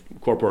of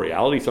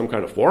corporeality, some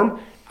kind of form,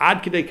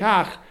 ad kedei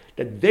kach,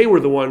 that they were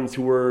the ones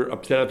who were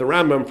upset at the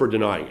Rambam for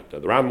denying it.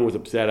 The Rambam was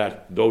upset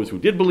at those who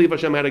did believe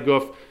Hashem had a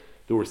guf.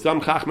 There were some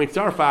Chachmei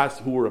Tzarfas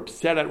who were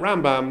upset at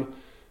Rambam,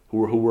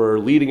 who were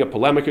leading a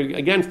polemic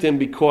against him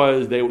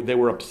because they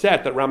were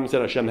upset that Rambam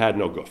said Hashem had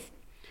no guf.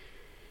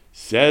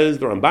 Says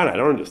the Ramban, I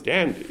don't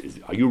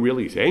understand. Are you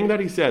really saying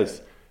that? He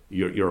says,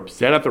 you're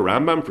upset at the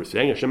Rambam for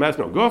saying Hashem has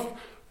no guf?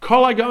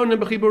 Kol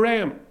ha-gaonim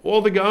b'chibureim,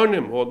 all the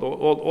gaonim, all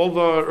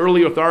the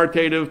early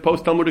authoritative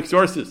post-Talmudic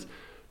sources.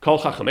 Kol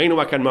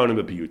chachamenu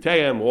hakanmonim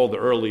b'piyuteim, all the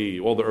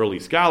early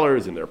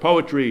scholars in their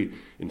poetry,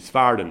 in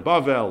Sfard and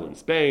Bavel, in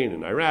Spain,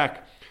 in Iraq.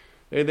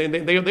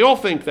 They all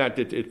think that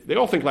they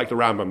all think like the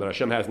Rambam, that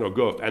Hashem has no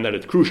guf, and that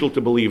it's crucial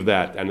to believe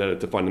that, and that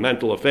it's a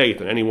fundamental of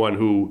faith, and anyone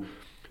who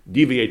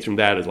deviates from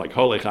that is like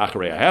holech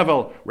acharei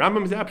hahevel.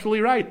 Rambam is absolutely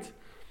right.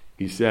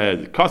 He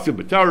says, Kasiv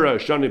b'Torah,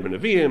 Shani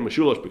b'Neviim,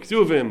 Meshulosh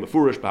b'Ksuvim,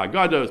 Mefurish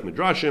b'Haggados,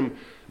 Midrashim.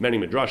 Many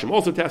Midrashim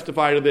also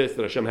testify to this,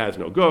 that Hashem has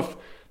no guf,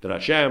 that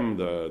Hashem,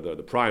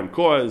 the prime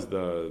cause,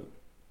 the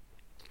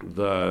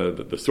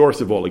source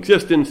of all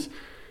existence,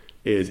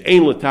 is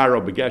Ein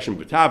Lataro b'Geshem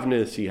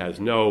b'Tavnis. He has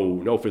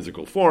no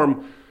physical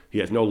form. He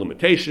has no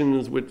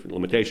limitations, which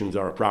limitations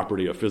are a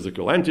property of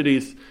physical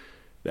entities,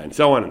 and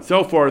so on and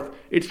so forth.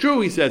 It's true,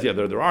 he says,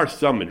 there are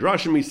some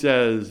Midrashim, he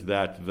says,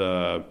 that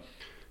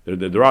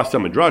there are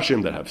some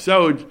Midrashim that have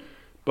sod,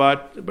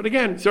 but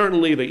again,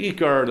 certainly the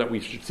Ikar that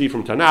we see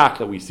from Tanakh,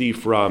 that we see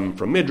from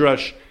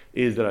Midrash,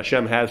 is that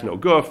Hashem has no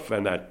guf,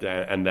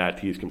 and that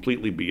He is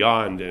completely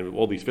beyond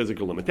all these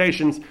physical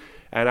limitations.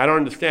 And I don't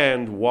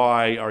understand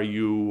why would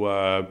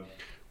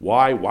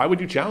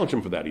you challenge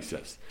him for that? He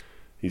says,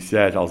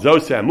 Al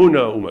zose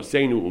amuna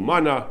umasenu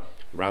umana.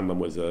 Ramban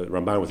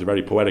was a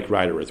very poetic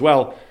writer as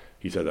well.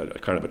 He said a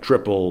kind of a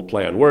triple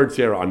play on words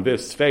here. On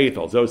this faith,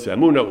 al zose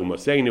amuna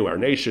umasenu, our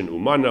nation,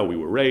 umana, we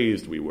were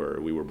raised, we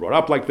were brought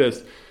up like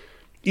this.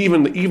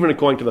 Even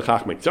according to the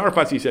Chachmei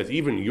Tzarfas, he says,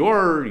 even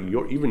your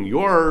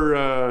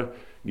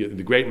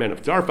the great men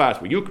of Tzarfas,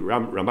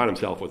 Ramban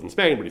himself was in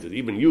Spain, but he says,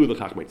 even you, the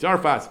Chachmei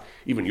Tzarfas,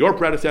 even your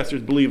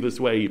predecessors believe this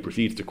way. He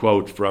proceeds to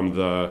quote from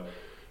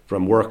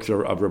works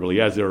of Rabbi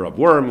Eliezer of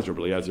Worms,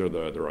 Rabbi Eliezer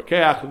the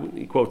Rokeach.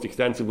 He quotes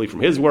extensively from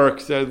his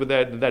works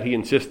that he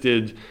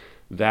insisted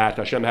that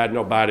Hashem had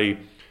no body.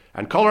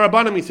 And Kol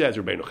Rabbanim, he says,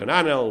 Rabbeinu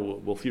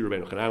Chananel, we'll see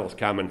Rabbeinu Chananel's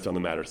comments on the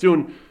matter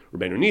soon,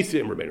 Rabbeinu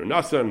Nisim, Rabbeinu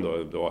Nassan,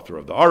 the author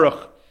of the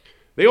Aruch.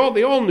 They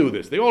all knew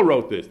this. They all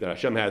wrote this, that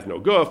Hashem has no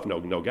guf,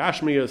 no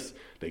gashmias.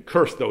 They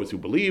cursed those who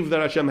believed that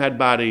Hashem had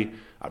body.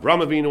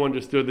 Avraham Avinu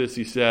understood this,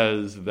 he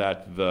says,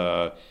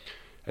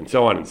 and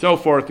so on and so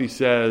forth, he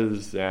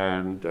says,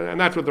 and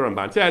that's what the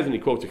Ramban says, and he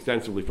quotes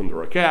extensively from the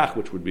Rokeach,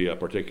 which would be a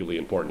particularly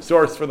important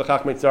source for the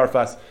Chachmei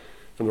Tzarfas,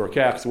 from the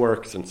Rokeach's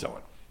works, and so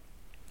on.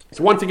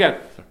 So once again...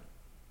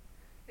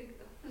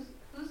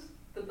 Who's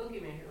the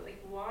boogeyman here?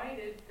 Like, why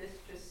did this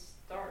just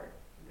start,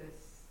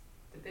 this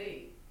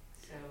debate,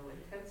 so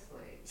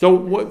intensely? So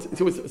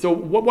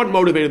what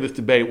motivated this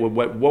debate?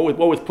 What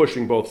was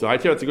pushing both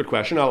sides? Yeah, that's a good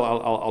question.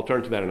 I'll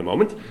turn to that in a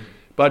moment.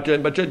 But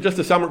just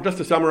to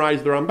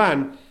summarize the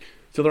Ramban.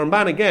 So the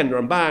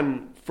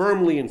Ramban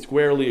firmly and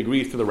squarely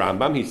agrees to the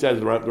Rambam. He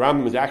says the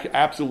Rambam is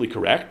absolutely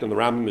correct, and the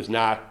Rambam is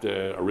not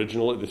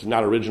original. This is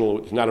not original.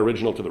 It's not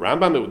original to the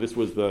Rambam. This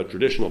was the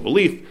traditional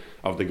belief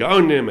of the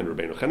Gaonim and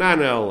Rabbeinu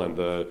Chananel and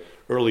the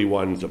early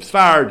ones of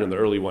Sfard and the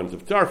early ones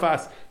of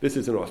Tzarfas. This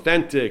is an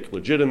authentic,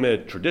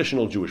 legitimate,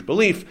 traditional Jewish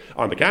belief.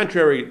 On the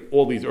contrary,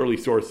 all these early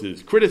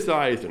sources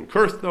criticized and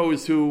cursed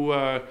those who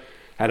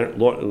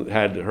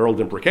had hurled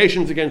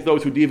imprecations against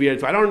those who deviated.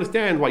 So I don't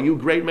understand why you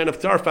great men of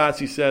Tzarfas,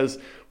 he says,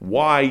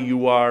 why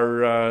you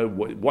are,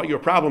 what your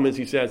problem is,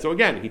 he says. So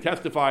again, he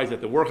testifies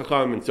that the Ur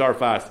Chacham in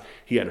Tzarfas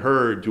he had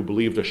heard who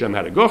believed Hashem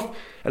had a guf,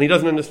 and he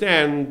doesn't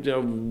understand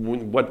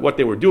what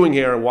they were doing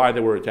here and why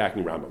they were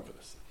attacking Rambam for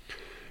this.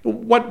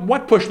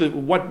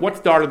 What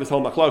started this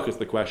whole machlokas?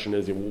 The question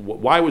is,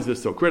 why was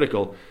this so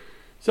critical?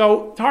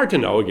 So it's hard to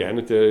know, again,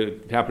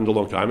 it happened a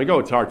long time ago,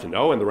 it's hard to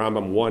know, and the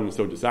Rambam won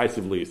so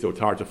decisively, so it's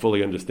hard to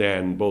fully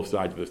understand both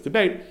sides of this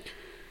debate.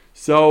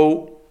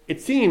 So it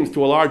seems,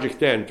 to a large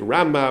extent,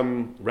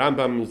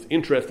 Rambam's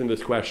interest in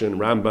this question,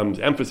 Rambam's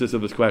emphasis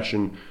of this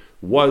question,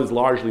 was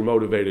largely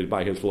motivated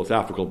by his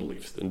philosophical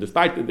beliefs. And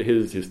despite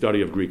his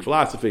study of Greek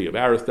philosophy, of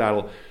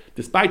Aristotle,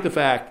 despite the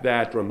fact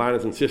that Ramban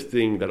is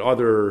insisting that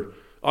other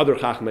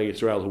Chachmei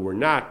Yisrael who were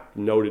not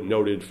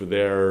noted for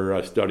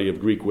their study of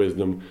Greek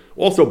wisdom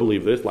also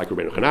believe this, like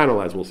Rabbeinu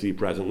Hananel, as we'll see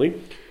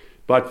presently.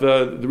 But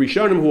the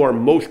Rishonim who are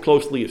most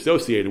closely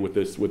associated with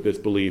this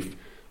belief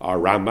are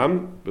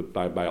Rambam,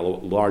 by a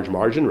large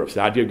margin, Rav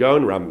Sadia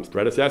Gaon, Rambam's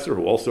predecessor,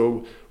 who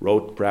also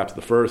wrote perhaps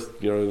the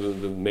first,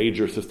 the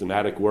major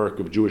systematic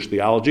work of Jewish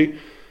theology.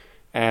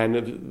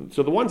 And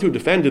so the ones who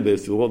defended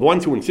this, the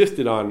ones who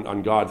insisted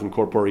on God's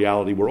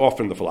incorporeality, were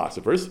often the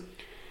philosophers.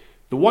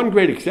 The one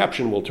great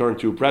exception we'll turn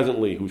to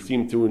presently, who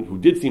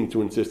did seem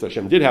to insist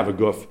Hashem did have a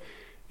guf,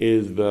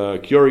 is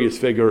the curious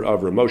figure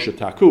of Rav Moshe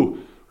Taku.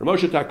 Rav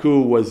Moshe Taku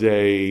was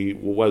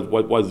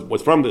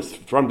from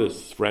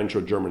this French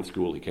or German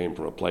school. He came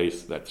from a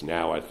place that's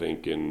now, I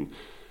think, it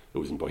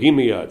was in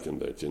Bohemia. It's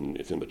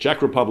in the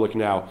Czech Republic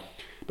now.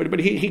 But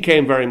he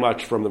came very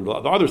much from the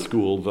other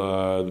school,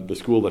 the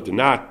school that did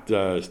not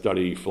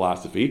study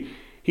philosophy.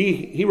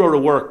 He wrote a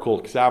work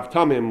called Ksav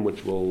Tamim,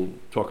 which we'll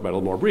talk about a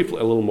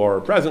little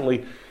more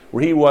presently,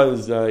 where he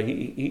was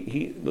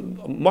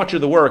much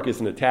of the work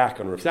is an attack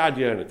on Rav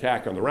Sadia, an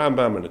attack on the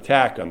Rambam, an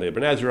attack on the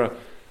Ibn Ezra,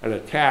 an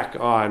attack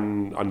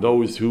on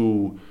those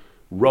who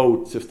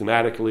wrote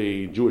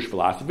systematically Jewish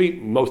philosophy,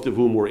 most of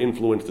whom were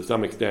influenced to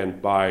some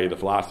extent by the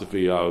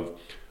philosophy of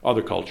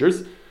other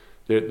cultures.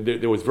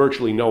 There was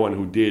virtually no one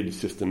who did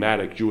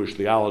systematic Jewish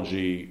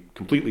theology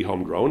completely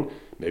homegrown.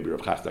 Maybe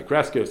Rav Chasdai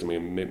Kreskes,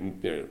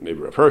 maybe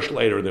Rav Hirsch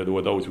later. There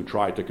were those who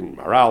tried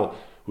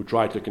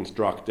to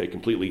construct a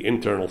completely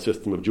internal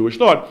system of Jewish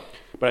thought.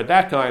 But at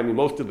that time,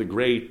 most of the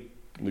great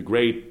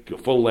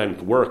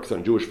full-length works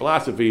on Jewish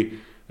philosophy,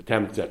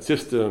 attempts at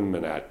system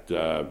and at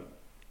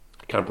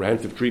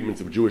comprehensive treatments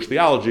of Jewish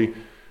theology,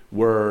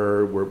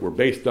 were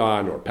based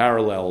on or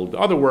paralleled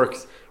other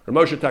works. Rav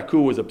Moshe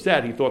Taku was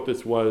upset. He thought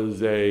this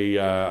was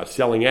a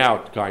selling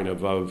out kind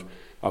of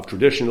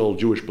traditional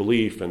Jewish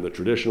belief and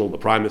the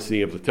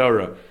primacy of the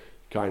Torah,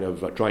 kind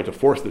of trying to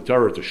force the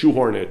Torah to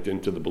shoehorn it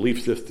into the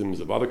belief systems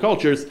of other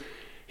cultures.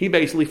 He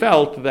basically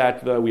felt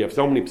that we have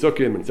so many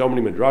psukim and so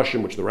many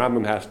midrashim which the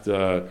Rambam has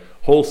to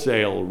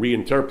wholesale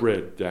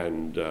reinterpret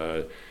and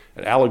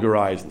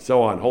allegorize and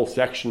so on, whole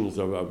sections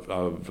of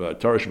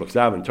Torah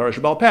Shebachsav and Torah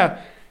Sheba'al Peh.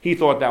 He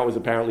thought that was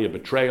apparently a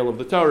betrayal of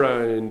the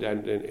Torah and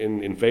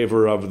in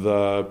favor of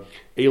the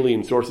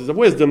alien sources of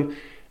wisdom.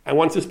 And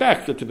one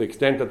suspects that to the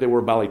extent that there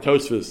were Balei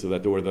Tosfos, so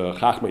that there were the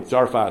Chachmei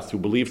Tzarfas who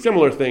believed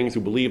similar things, who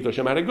believed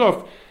Hashem had a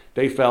guf,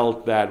 they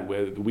felt that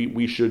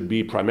we should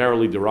be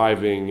primarily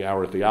deriving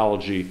our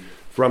theology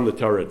from the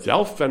Torah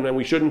itself, and then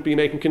we shouldn't be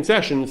making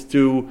concessions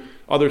to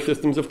other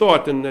systems of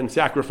thought and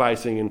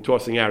sacrificing and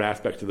tossing out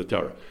aspects of the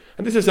Torah.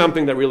 And this is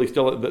something that really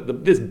still,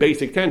 this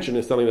basic tension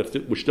is something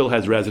which still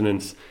has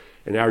resonance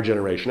in our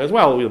generation as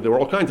well. There were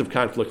all kinds of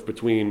conflicts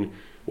between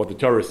what the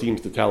Torah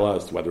seems to tell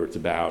us, whether it's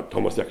about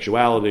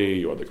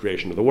homosexuality or the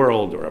creation of the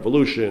world or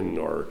evolution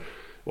or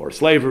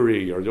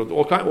slavery or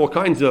all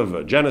kinds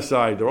of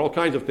genocide. There are all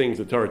kinds of things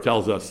the Torah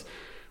tells us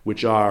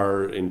which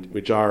are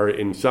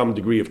in some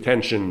degree of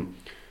tension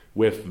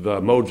with the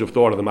modes of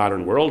thought of the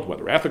modern world,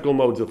 whether ethical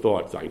modes of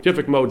thought,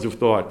 scientific modes of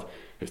thought,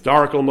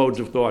 historical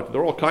modes of thought.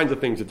 There are all kinds of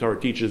things the Torah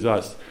teaches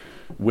us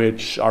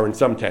which are in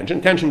some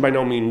tension. Tension by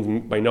no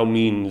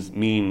means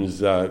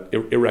means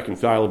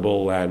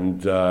irreconcilable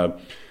and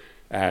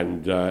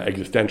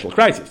existential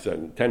crisis.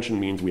 And tension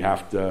means we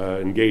have to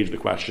engage the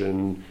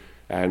question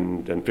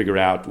and figure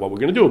out what we're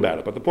going to do about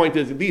it. But the point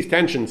is that these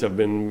tensions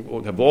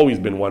have always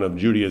been one of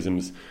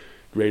Judaism's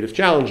greatest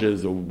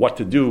challenges, of what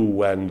to do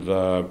when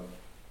the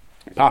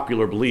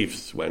popular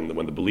beliefs, when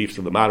the beliefs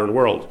of the modern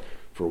world,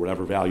 for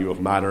whatever value of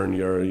modern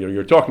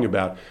you're talking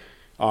about,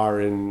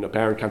 are in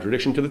apparent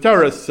contradiction to the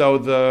Torah. So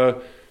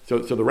the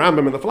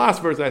Rambam and the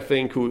philosophers, I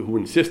think, who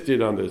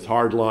insisted on this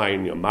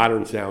hardline,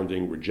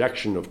 modern-sounding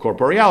rejection of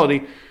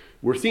corporeality,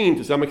 were seen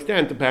to some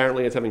extent,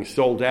 apparently, as having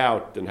sold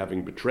out and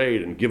having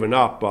betrayed and given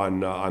up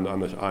on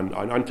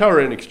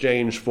Torah in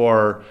exchange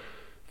for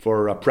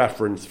a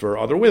preference for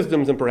other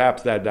wisdoms, and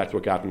perhaps that's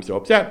what got them so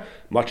upset.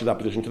 Much of the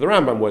opposition to the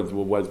Rambam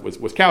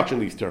was couched in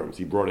these terms.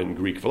 He brought in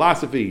Greek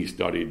philosophy, he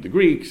studied the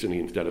Greeks, and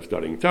instead of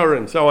studying Torah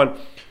and so on.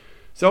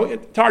 So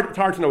it's hard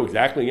to know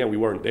exactly. Again, we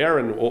weren't there,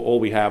 and all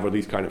we have are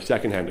these kind of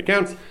secondhand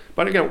accounts.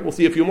 But again, we'll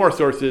see a few more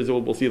sources.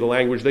 We'll see the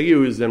language they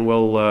use, and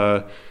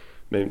we'll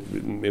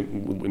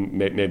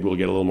maybe we'll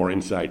get a little more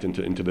insight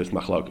into this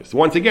machlokus. So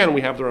once again,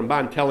 we have the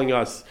Ramban telling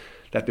us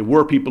that there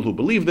were people who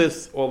believe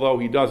this, although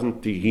he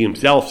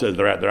himself says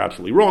they're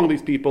absolutely wrong,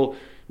 these people.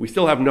 We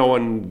still have no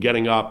one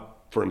getting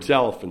up for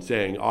himself and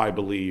saying, I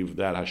believe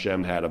that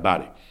Hashem had a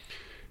body.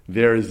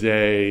 There's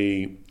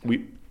because we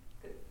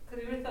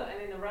would thought,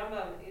 the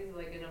Rambam is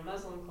like in a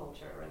Muslim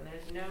culture, and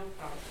there's no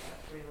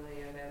concept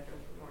really of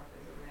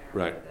anthropomorphism there.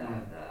 Right.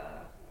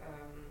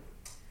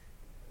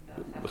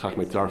 The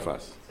Chachmei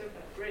Tzarfas.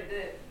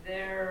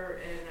 They're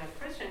in a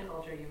Christian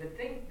culture. You would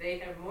think they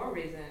have more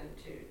reason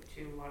to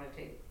want to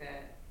take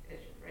that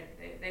issue,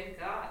 right? They've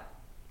got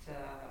to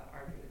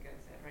argue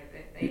against it, right?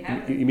 They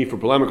have. You mean for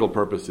polemical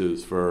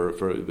purposes? You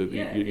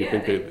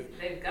think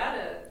they've got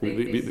to.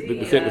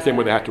 The same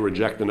way they have to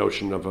reject the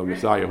notion of a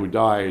Messiah who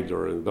died,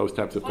 or those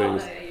types of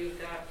things. You've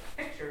got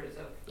pictures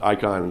of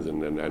icons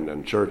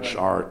and church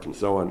art and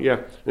so on. Yeah,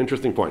 an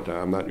interesting point.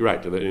 You're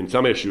right. In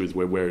some issues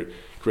where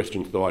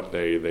Christians thought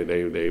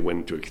they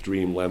went to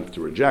extreme length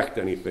to reject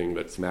anything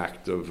that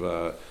smacked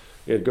of.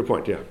 Good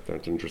point. Yeah,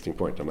 that's an interesting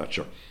point. I'm not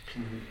sure.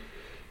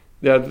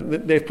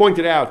 They've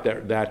pointed out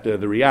that the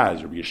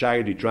Riaz, Rabbi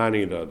Yeshaya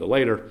Ditrani, the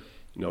later,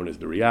 known as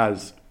the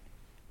Riaz,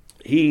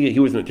 he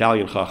was an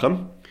Italian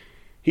Chacham.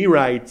 He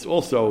writes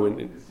also.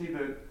 Is he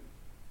the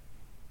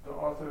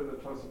author of the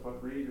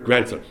Tosafot Reed?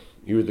 Grandson.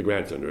 He was the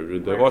grandson.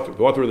 The author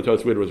of the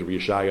Tosafot was Rabbi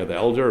Yeshaya the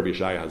elder, Rabbi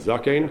Yeshaya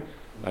HaZaken.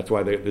 That's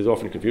why there's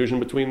often confusion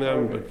between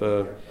them.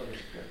 Okay.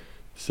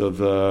 So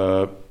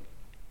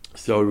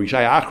Rabbi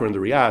Yeshaya Achron, the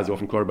Riaz,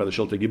 often quoted by the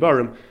Shiltei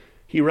Gibarim,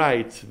 he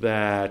writes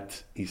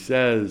that, he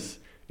says,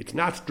 it's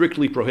not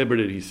strictly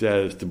prohibited, he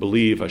says, to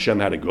believe Hashem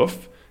had a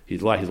guf.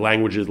 His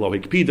language is lo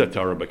hikpida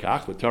Torah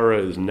b'kach. The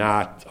Torah is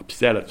not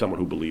upset at someone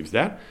who believes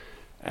that,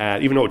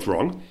 even though it's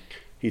wrong.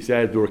 He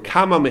said, there were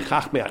kama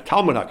mechachmei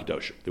Talmud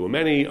HaKadoshim. There were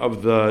many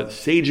of the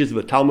sages of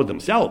the Talmud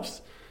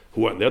themselves,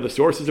 they're the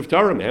sources of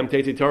Torah, Mehem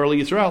Teitei Torah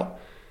Yisrael,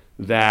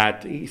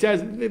 that he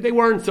says they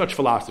weren't such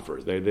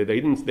philosophers. They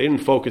didn't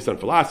focus on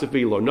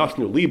philosophy. Lo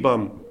nasnu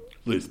libam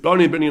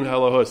lisboni b'nyan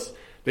halahus.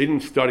 They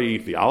didn't study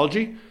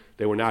theology.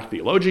 They were not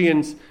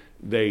theologians.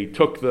 They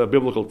took the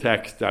biblical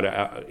text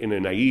in a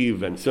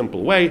naive and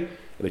simple way. And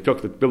they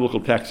took the biblical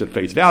text at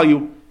face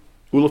value.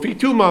 Ulafi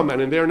tumam,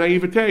 and in their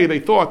naivete, they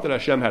thought that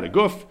Hashem had a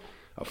guf,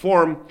 a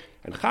form.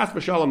 And chas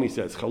v'shalom, he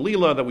says,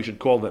 chalila, that we should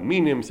call them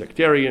minim,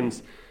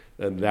 sectarians,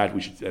 that we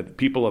should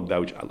people of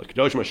that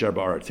kadosh masher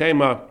ba'aretz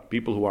hema,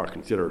 people who are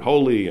considered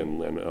holy and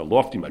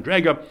lofty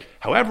madrega.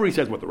 However, he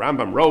says what the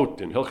Rambam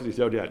wrote in Hilchos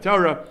Yesodei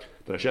Torah,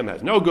 that Hashem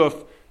has no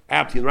guf.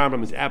 The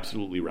Rambam is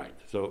absolutely right.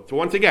 So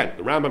once again,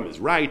 the Rambam is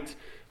right.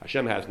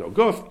 Hashem has no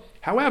guf.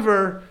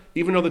 However,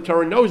 even though the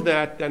Torah knows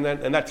that, and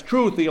that's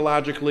true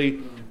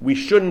theologically, we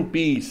shouldn't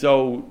be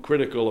so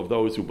critical of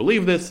those who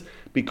believe this,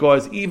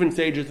 because even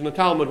sages in the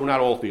Talmud were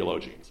not all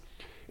theologians.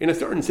 In a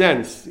certain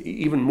sense,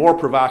 even more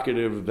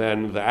provocative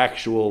than the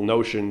actual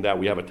notion that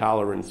we have a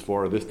tolerance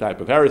for this type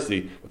of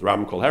heresy, what the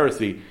Rambam called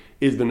heresy,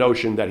 is the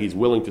notion that he's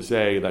willing to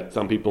say that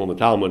some people in the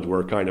Talmud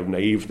were kind of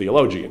naive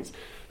theologians.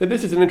 And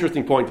this is an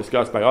interesting point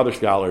discussed by other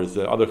scholars,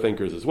 other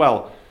thinkers as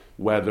well,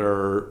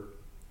 whether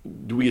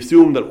do we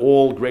assume that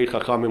all great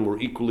Chachamim were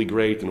equally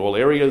great in all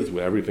areas,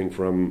 with everything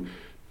from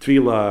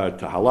Tefillah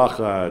to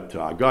Halacha to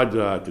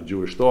Agada to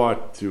Jewish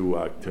thought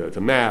to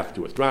math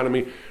to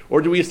astronomy,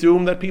 or do we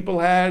assume that people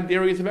had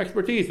areas of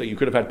expertise, that you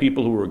could have had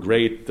people who were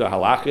great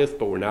halachists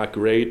but were not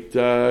great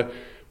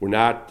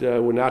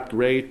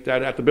great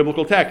at the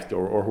biblical text,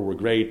 or who were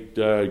great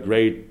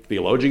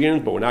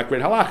theologians but were not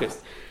great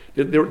halachists?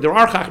 There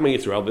are Chachmei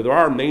Yisrael, there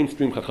are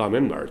mainstream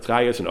Chachamim,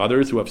 Artzchayas and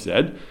others, who have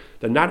said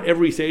that not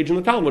every sage in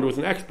the Talmud was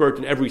an expert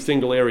in every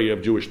single area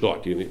of Jewish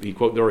thought.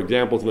 There are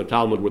examples in the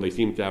Talmud where they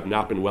seem to have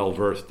not been well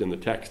versed in the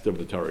text of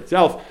the Torah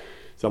itself.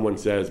 Someone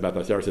says about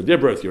the Aseret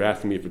Dibros, you're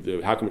asking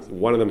me how come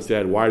one of them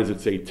said, why does it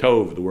say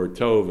Tov, the word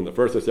Tov, in the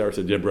first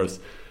Aseret Dibros,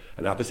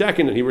 and not the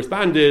second? And he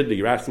responded,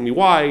 you're asking me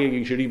why,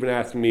 you should even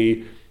ask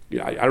me,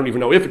 I don't even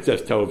know if it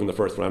says Tov in the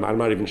first one, I'm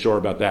not even sure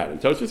about that. And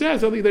Tosfos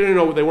says, so they didn't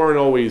know, they weren't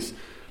always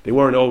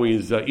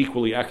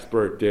equally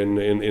expert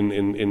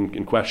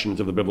in questions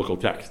of the biblical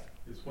text.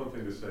 It's one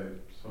thing to say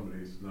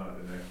somebody's not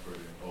an expert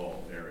in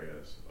all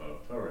areas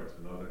of Torah. It's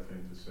another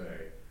thing to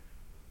say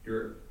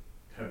you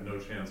have no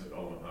chance at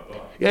Olam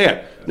Haba.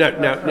 Yeah.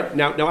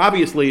 Now,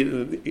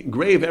 obviously,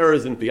 grave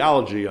errors in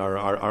theology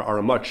are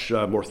a much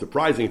more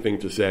surprising thing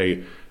to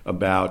say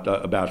about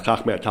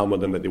Chachmei Talmud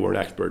than that they weren't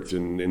experts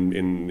in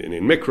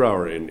Mikra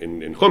or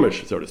in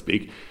Chumash, so to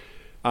speak.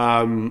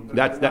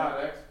 Not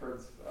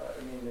experts.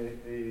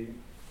 The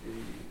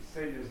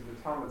sages of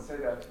the Talmud say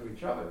that to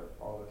each other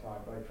all the time.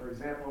 Like, for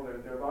example,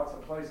 there are lots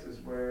of places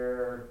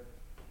where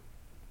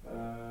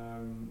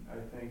I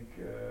think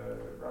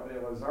Rabbi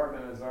Elazar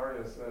ben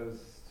Azariah says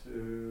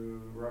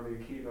to Rabbi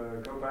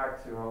Akiva, go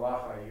back to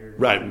halacha. You're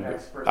right. An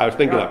expert. I was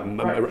thinking that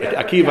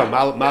Akiva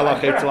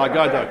malach etz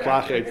lagada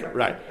klach etz.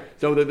 Right.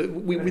 So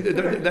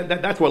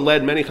that's what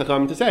led many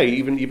chachamim to say,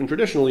 even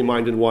traditionally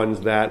minded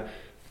ones, that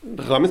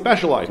The Chachamim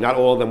specialized. Not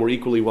all of them were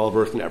equally well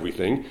versed in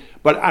everything.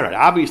 But all right,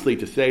 obviously,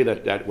 to say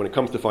that when it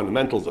comes to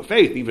fundamentals of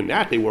faith, even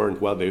that they weren't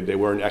they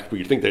weren't expert.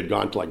 You'd think they'd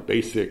gone to like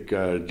basic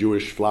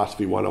Jewish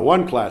philosophy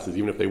 101 classes,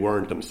 even if they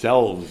weren't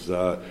themselves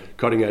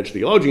cutting edge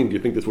theologians. Do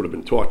you think this would have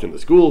been taught in the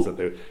schools?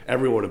 That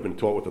everyone would have been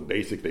taught with a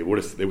basic? They would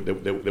have sung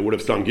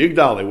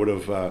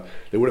Yigdal.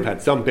 They would have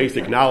had some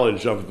basic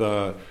knowledge of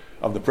the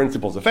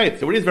principles of faith.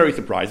 So it is very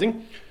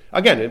surprising.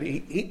 Again,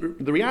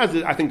 the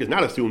Riaz, I think, does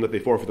not assume that they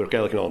forfeit their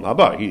chelik in Olam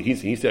Haba.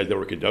 He says they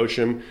were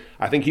Kedoshim.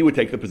 I think he would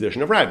take the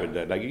position of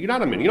Ravid. Like, you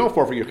don't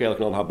forfeit your chelik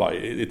in Olam Haba.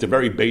 It's a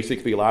very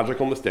basic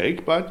theological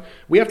mistake, but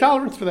we have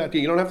tolerance for that.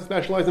 You don't have to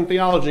specialize in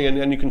theology,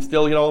 and you can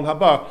still, Olam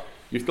Haba,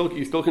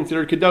 you're still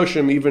considered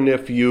Kedoshim, even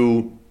if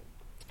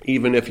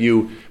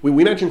you.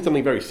 We mentioned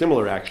something very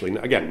similar, actually.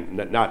 Again,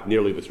 not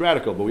nearly this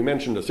radical, but we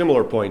mentioned a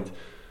similar point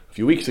a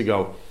few weeks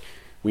ago.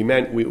 We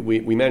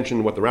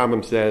mentioned what the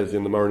Rambam says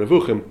in the Moreh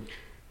Nevuchim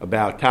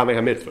about Tamei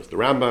HaMitzvahs. The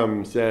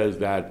Rambam says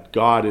that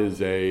God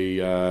is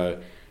a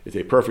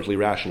perfectly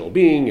rational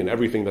being, and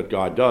everything that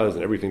God does,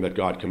 and everything that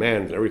God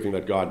commands, and everything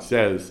that God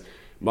says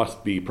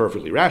must be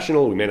perfectly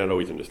rational. We may not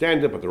always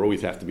understand it, but there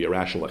always has to be a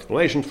rational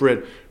explanation for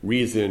it.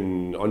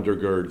 Reason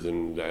undergirds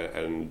and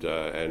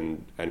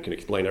can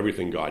explain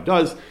everything God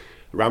does.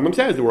 The Rambam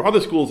says there were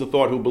other schools of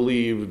thought who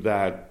believed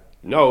that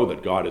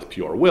God is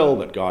pure will,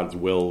 that God's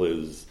will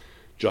is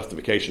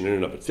justification in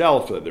and of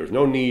itself, that there's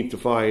no need to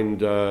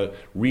find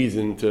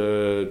reason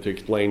to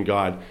explain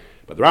God.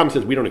 But the Rambam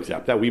says we don't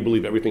accept that. We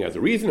believe everything has a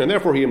reason, and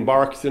therefore he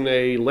embarks in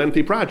a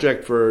lengthy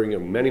project for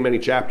many, many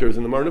chapters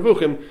in the Moreh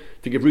Nevuchim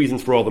to give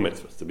reasons for all the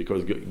mitzvahs,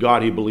 because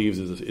God, he believes,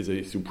 is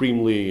a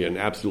supremely and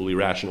absolutely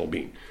rational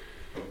being.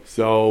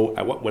 So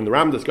when the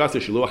Rambam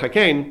discusses Shiluach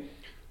HaKein,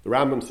 the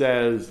Rambam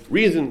says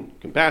reason,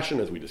 compassion,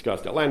 as we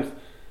discussed at length.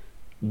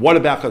 What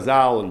about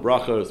Chazal and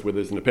Brachos, where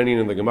there's an opinion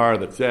in the Gemara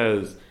that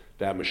says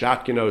that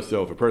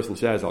Meshatkinoso, if a person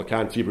says Al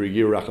Kan Tzibri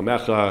Yir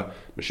Rachamecha,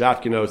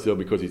 Meshatkinoso,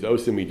 because he's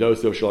Osim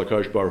Midoso Shel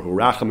HaKadosh Baruch Hu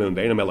Rachamim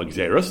Beinam El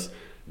Gzeros,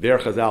 their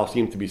Chazal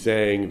seem to be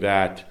saying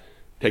that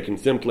taken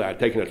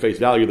at face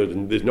value,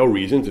 there's no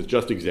reasons, it's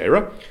just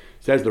Gzera.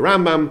 Says the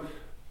Rambam,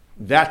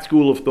 that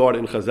school of thought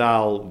in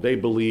Chazal, they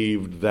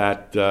believed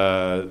that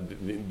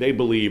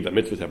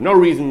mitzvahs have no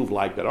reasons,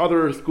 like that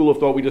other school of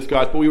thought we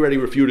discussed, but we already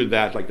refuted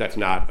that, like that's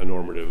not a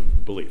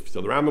normative belief. So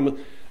the Rambam,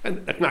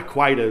 and that's not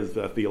quite as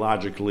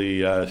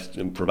theologically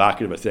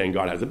provocative as saying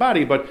God has a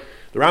body, but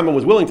the Rambam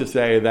was willing to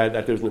say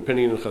that there's an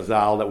opinion in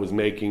Chazal that was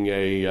making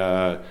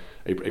a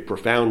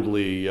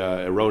profoundly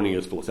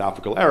erroneous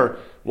philosophical error.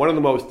 One of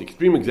the most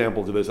extreme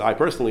examples of this I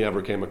personally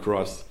ever came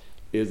across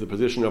is the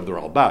position of the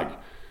Ralbag.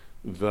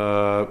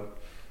 The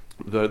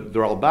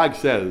Ralbag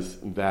says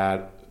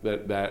that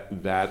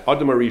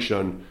Adam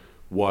Arishon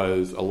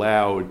was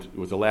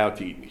allowed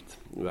to eat meat.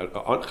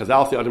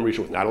 Chazal say Adam Rishon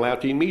was not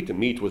allowed to eat meat, and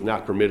meat was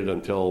not permitted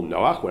until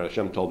Noach, when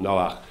Hashem told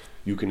Noach,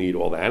 you can eat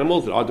all the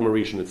animals. At Adam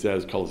Rishon it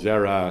says Kol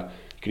Zera, you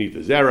can eat the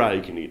zera,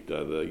 you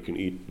can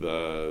eat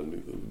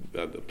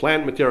the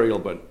plant material,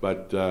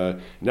 but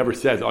never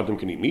says Adam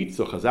can eat meat.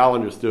 So Chazal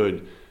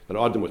understood that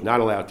Adam was not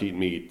allowed to eat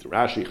meat.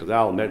 Rashi,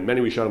 Chazal, many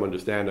Rishonim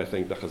understand, I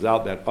think,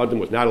 that Adam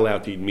was not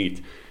allowed to eat meat.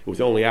 It was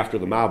only after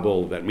the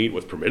Mabul that meat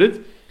was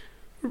permitted.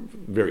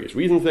 Various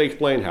reasons they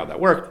explain how that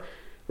worked.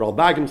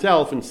 Ralbag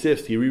himself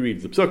insists, he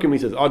rereads the Psukim, he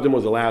says Adam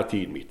was allowed to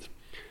eat meat.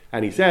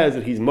 And he says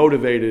that he's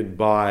motivated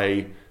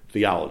by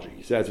theology.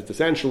 He says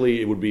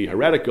it would be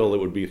heretical, it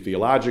would be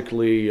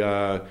theologically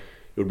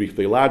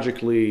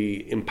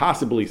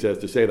impossible, he says,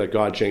 to say that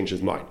God changed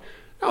his mind.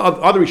 Now,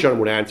 other Rishonim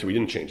would answer, he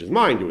didn't change his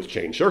mind, it was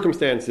changed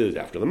circumstances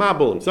after the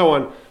Mabul and so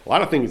on. A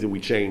lot of things that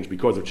we change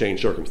because of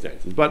changed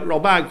circumstances. But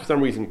Ralbag, for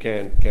some reason,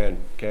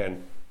 can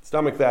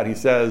stomach that. He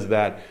says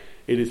that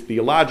it is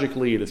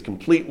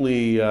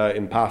completely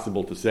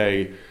impossible to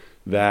say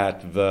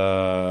that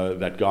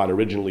God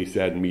originally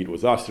said meat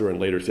was asur and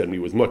later said meat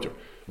was mutter.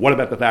 What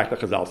about the fact that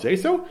Chazal say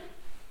so?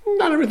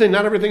 Not everything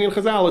in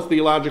Chazal is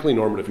theologically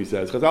normative, he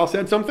says. Chazal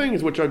said some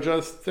things which are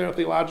just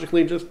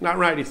theologically just not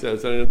right, he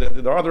says.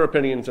 There are other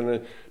opinions,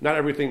 and not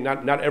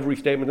every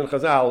statement in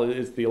Chazal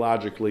is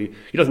theologically.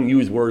 He doesn't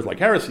use words like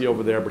heresy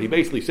over there, but he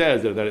basically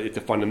says that it's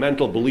a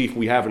fundamental belief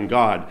we have in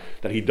God,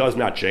 that he does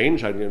not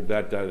change,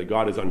 that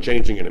God is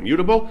unchanging and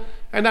immutable,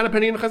 and that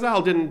opinion in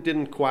Chazal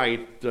didn't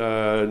quite,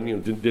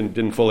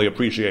 didn't fully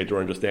appreciate or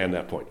understand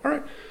that point. All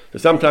right. So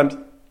sometimes,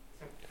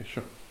 okay,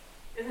 sure.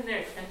 Isn't there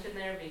a tension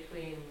there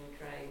between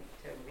trying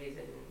to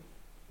reason,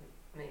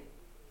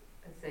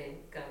 let's say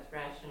God's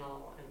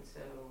rational, and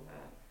so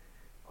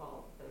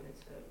all the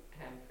mitzvah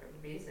have a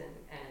reason,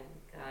 and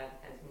God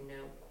has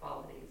no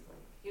qualities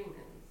like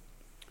humans?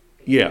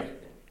 Yeah.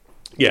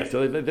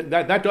 So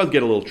that does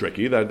get a little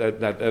tricky. The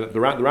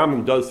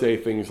Rambam does say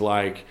things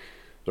like,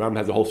 the Rambam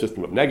has a whole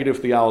system of negative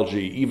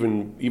theology,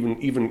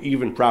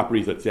 even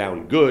properties that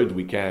sound good.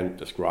 We can't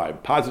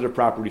describe positive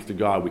properties to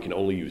God. We can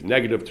only use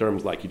negative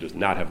terms like he does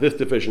not have this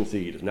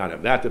deficiency, he does not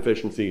have that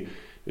deficiency.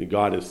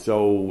 God is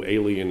so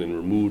alien and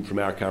removed from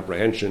our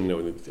comprehension,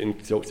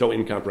 it's so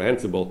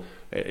incomprehensible.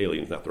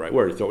 Alien is not the right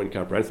word. It's so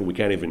incomprehensible we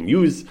can't even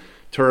use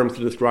terms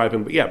to describe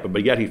him.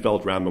 But yet he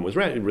felt Rambam was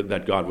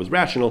that God was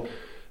rational.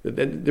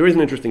 There is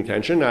an interesting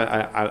tension.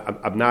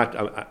 I'm not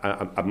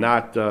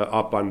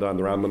up on the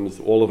Rambam's,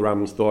 all of the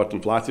Rambam's thought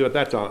and philosophy at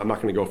that, so I'm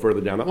not going to go further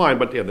down that line.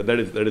 But yeah, that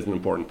is an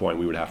important point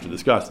we would have to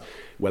discuss,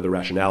 whether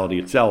rationality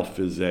itself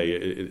is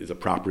a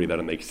property that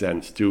it makes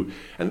sense to.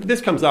 And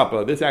this comes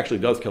up. This actually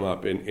does come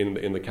up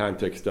in the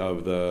context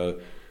of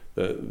the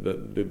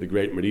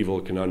great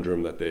medieval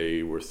conundrum that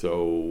they were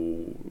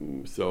so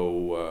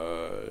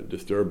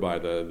disturbed by,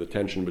 the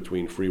tension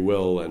between free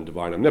will and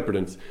divine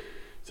omnipotence.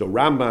 So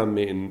Rambam,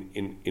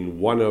 in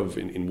one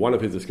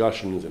of his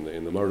discussions in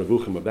the Moreh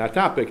Nevuchim of that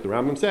topic, the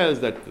Rambam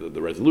says that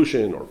the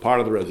resolution, or part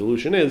of the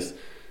resolution, is,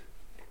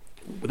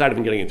 without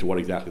even getting into what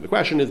exactly the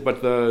question is,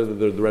 but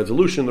the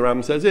resolution, the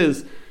Rambam says,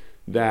 is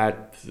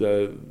that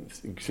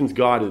since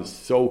God is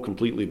so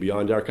completely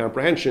beyond our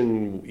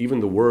comprehension, even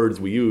the words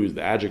we use,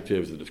 the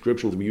adjectives, the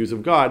descriptions we use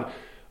of God,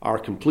 are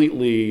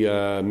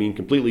mean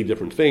completely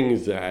different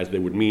things as they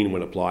would mean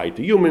when applied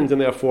to humans,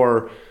 and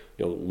therefore,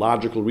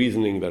 logical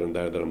reasoning that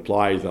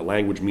implies that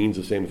language means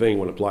the same thing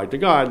when applied to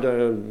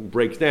God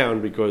breaks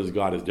down because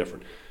God is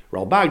different.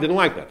 Ralbag didn't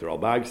like that. The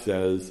Ralbag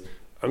says,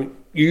 you're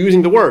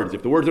using the words.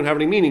 If the words don't have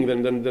any meaning,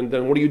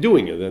 then what are you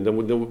doing?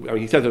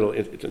 He says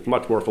it's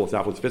much more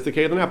philosophically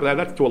sophisticated than that, but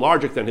that's to a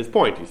large extent his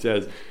point. He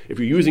says, if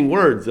you're using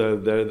words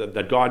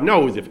that God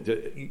knows,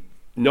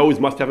 knows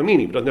must have a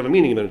meaning. If it doesn't have a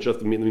meaning, then it's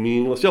just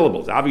meaningless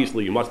syllables.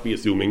 Obviously, you must be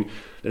assuming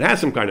that it has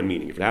some kind of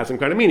meaning. If it has some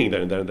kind of meaning,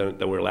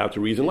 then we're allowed to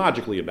reason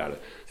logically about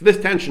it. So this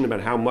tension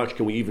about how much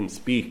can we even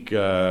speak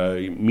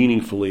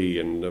meaningfully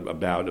and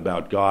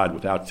about God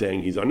without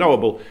saying he's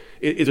unknowable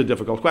is a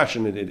difficult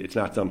question. It's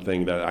not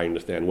something that I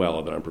understand well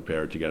or that I'm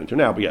prepared to get into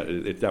now, but yeah,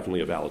 it's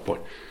definitely a valid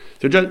point.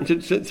 So just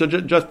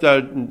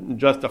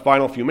a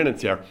final few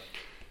minutes here.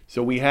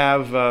 So we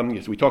have,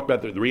 so we talked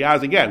about the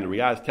Riaz again. The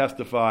Riaz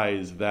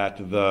testifies that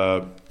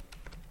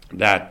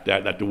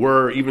there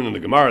were, even in the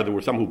Gemara, there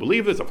were some who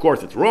believe this. Of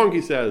course, it's wrong,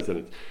 he says, and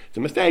it's a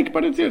mistake.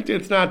 But it's not,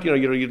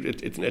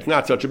 it's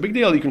not such a big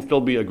deal. You can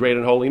still be a great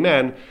and holy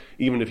man,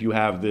 even if you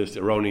have this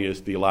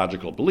erroneous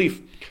theological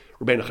belief.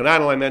 Rabbeinu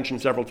Hananel, I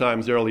mentioned several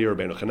times earlier.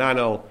 Rabbeinu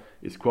Hananel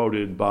is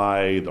quoted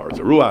by the Or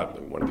Zarua,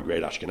 one of the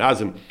great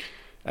Ashkenazim,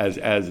 as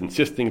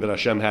insisting that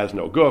Hashem has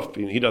no guf.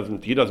 He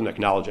doesn't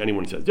acknowledge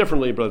anyone says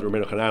differently, but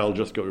Rabbeinu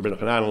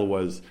Hananel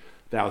was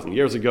 1,000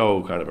 years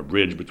ago, kind of a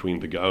bridge between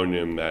the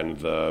Gaonim and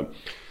the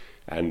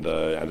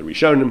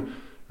Rishonim.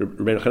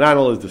 Rabbeinu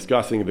Hananel is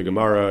discussing the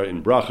Gemara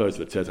in Brachos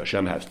that says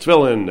Hashem has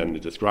tefillin, and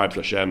it describes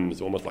Hashem as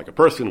almost like a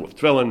person with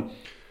tefillin.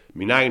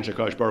 Minayin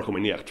shakadosh baruch hu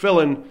meniach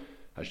tefillin,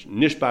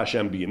 nishpa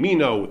Hashem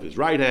biyamino, with his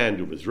right hand,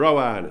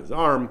 uvizroa, and his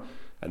arm.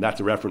 And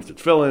that's a reference to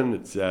tefillin.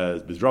 It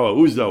says, Bizroa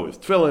Uzo is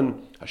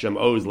tefillin, Hashem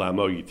Oz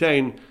La'amo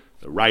Yitain.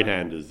 The right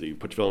hand is, you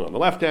put tefillin on the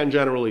left hand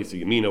generally, so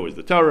Yamino is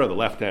the Torah, the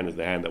left hand is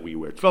the hand that we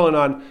wear tefillin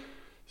on.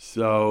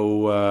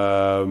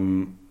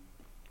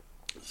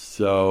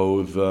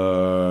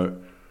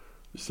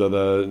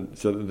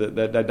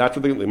 That's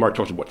what the Gemara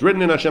talks about, what's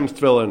written in Hashem's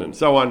tefillin, and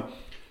so on.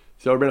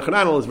 So Rabbeinu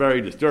Hananel is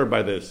very disturbed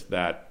by this,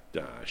 that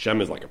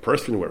Hashem is like a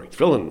person wearing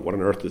tefillin. What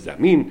on earth does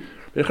that mean?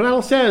 Rabbeinu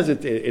Hananel says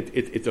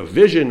it's a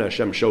vision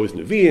Hashem shows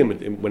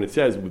Nevi'im. When it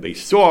says they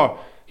saw,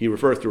 he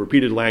refers to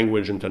repeated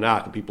language in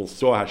Tanakh. The people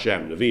saw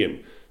Hashem,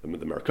 Nevi'im. The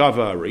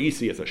Merkava,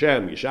 Reisi es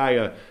Hashem,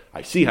 Yeshaya.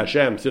 I see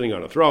Hashem sitting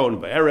on a throne.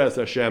 Va'eres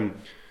Hashem.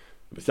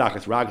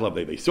 V'sachas Raglav.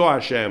 They saw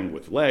Hashem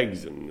with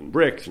legs and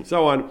bricks and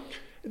so on.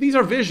 These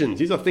are visions.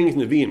 These are things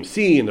Nevi'im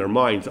see in their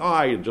mind's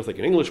eye. Just like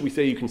in English we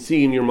say you can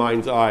see in your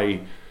mind's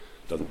eye.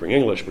 Doesn't bring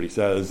English, but he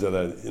says that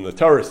in the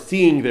Torah,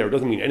 seeing there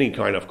doesn't mean any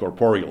kind of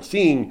corporeal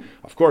seeing.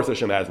 Of course,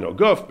 Hashem has no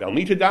guf.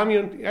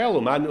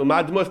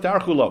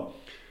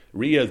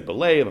 Riyah is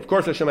belev. Of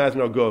course, Hashem has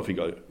no guf. He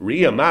goes,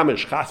 Riyah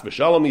mamish chas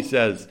v'shalom, he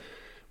says,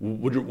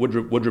 would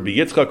Rabbi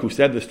Yitzchak, who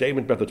said the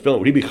statement about the tefillin,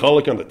 would he be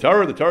cholik on the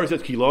Torah? The Torah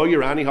says, Kilo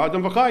Yerani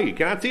Hadam V'chai. You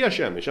cannot see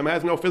Hashem. Hashem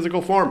has no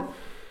physical form.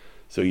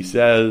 So he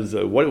says,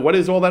 what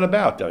is all that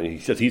about? He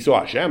says he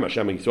saw Hashem.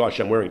 He saw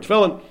Hashem wearing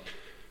tefillin.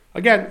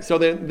 Again, so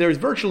there's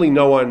virtually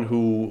no one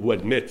who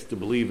admits to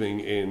believing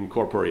in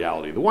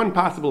corporeality. The one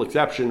possible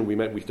exception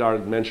we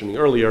started mentioning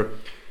earlier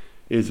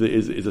is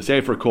a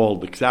sefer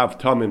called the Ksav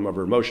Tamim of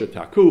Moshe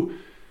Taku.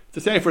 It's a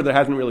sefer that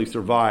hasn't really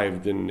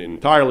survived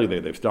entirely.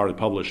 They've started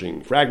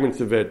publishing fragments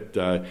of it.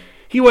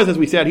 He was, as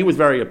we said, he was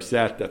very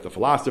upset that the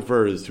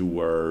philosophers who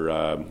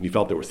were, he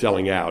felt they were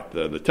selling out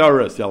the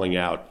Torah, selling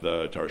out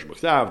the Torah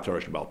Shebuksav,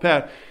 Torah Shebal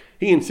Peh.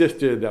 He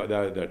insisted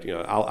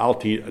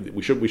that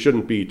we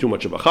shouldn't be too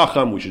much of a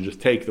chacham. We should just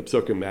take the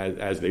psukim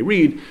as they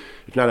read.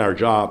 It's not our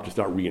job to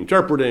start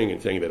reinterpreting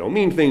and saying they don't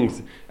mean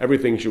things.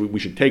 We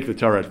should take the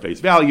Torah at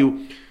face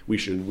value. We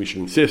should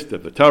insist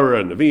that the Torah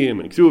and Nevi'im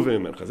and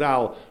Ksuvim and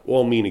Chazal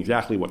all mean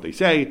exactly what they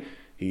say.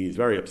 He's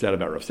very upset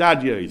about Rav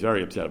Sadia. He's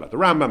very upset about the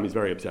Rambam. He's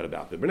very upset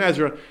about the Ibn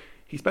Ezra.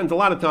 he spends a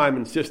lot of time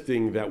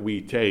insisting that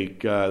we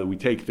take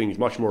things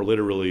much more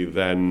literally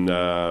than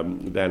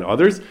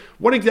others.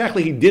 What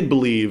exactly he did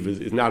believe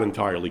is not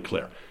entirely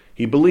clear.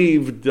 He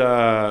believed.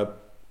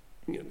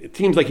 It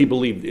seems like he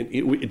believed.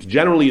 It's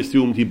generally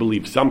assumed he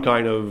believed some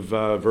kind of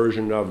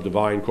version of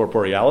divine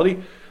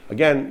corporeality.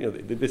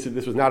 Again, this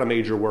was not a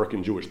major work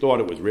in Jewish thought.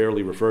 It was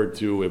rarely referred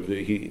to.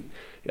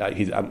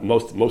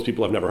 Most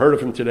people have never heard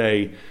of him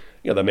today.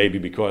 That may be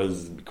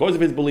because of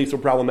his beliefs were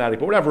problematic,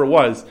 but whatever it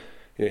was.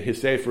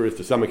 His Sefer is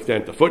to some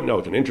extent a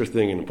footnote, an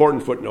interesting and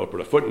important footnote, but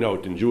a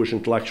footnote in Jewish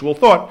intellectual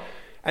thought.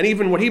 And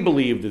even what he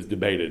believed is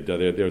debated.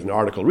 There's an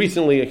article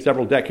recently,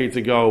 several decades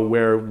ago,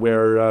 where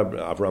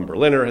Avram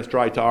Berliner has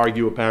tried to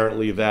argue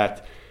apparently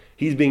that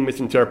he's being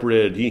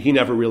misinterpreted. He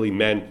never really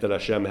meant that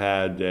Hashem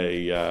had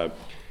a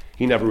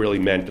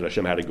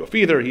guf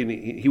either.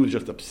 He was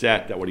just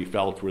upset that what he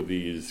felt were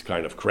these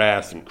kind of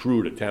crass and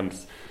crude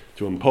attempts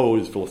to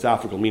impose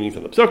philosophical meanings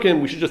on the psukim.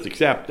 We should just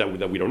accept that we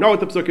don't know what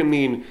the psukim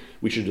mean.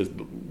 We should just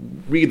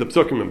read the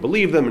psukim and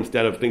believe them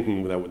instead of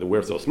thinking that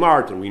we're so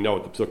smart and we know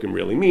what the psukim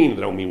really mean.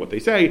 They don't mean what they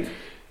say.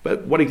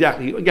 But what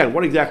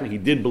exactly he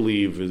did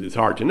believe is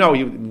hard to know.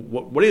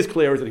 What is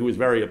clear is that he was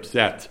very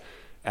upset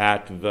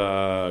at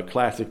the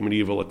classic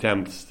medieval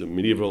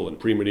and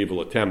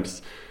pre-medieval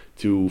attempts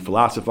to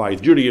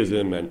philosophize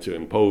Judaism and to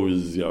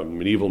impose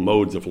medieval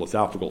modes of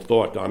philosophical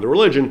thought on the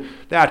religion.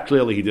 That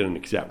clearly he didn't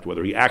accept.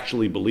 Whether he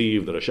actually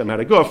believed that Hashem had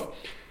a guf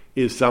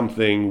is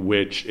something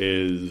which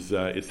is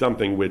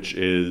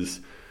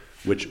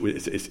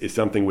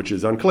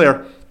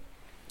unclear.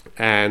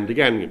 And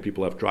again,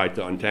 people have tried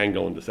to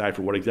untangle and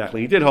decipher what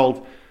exactly he did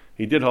hold.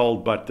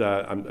 But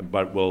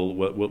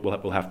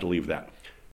we'll have to leave that.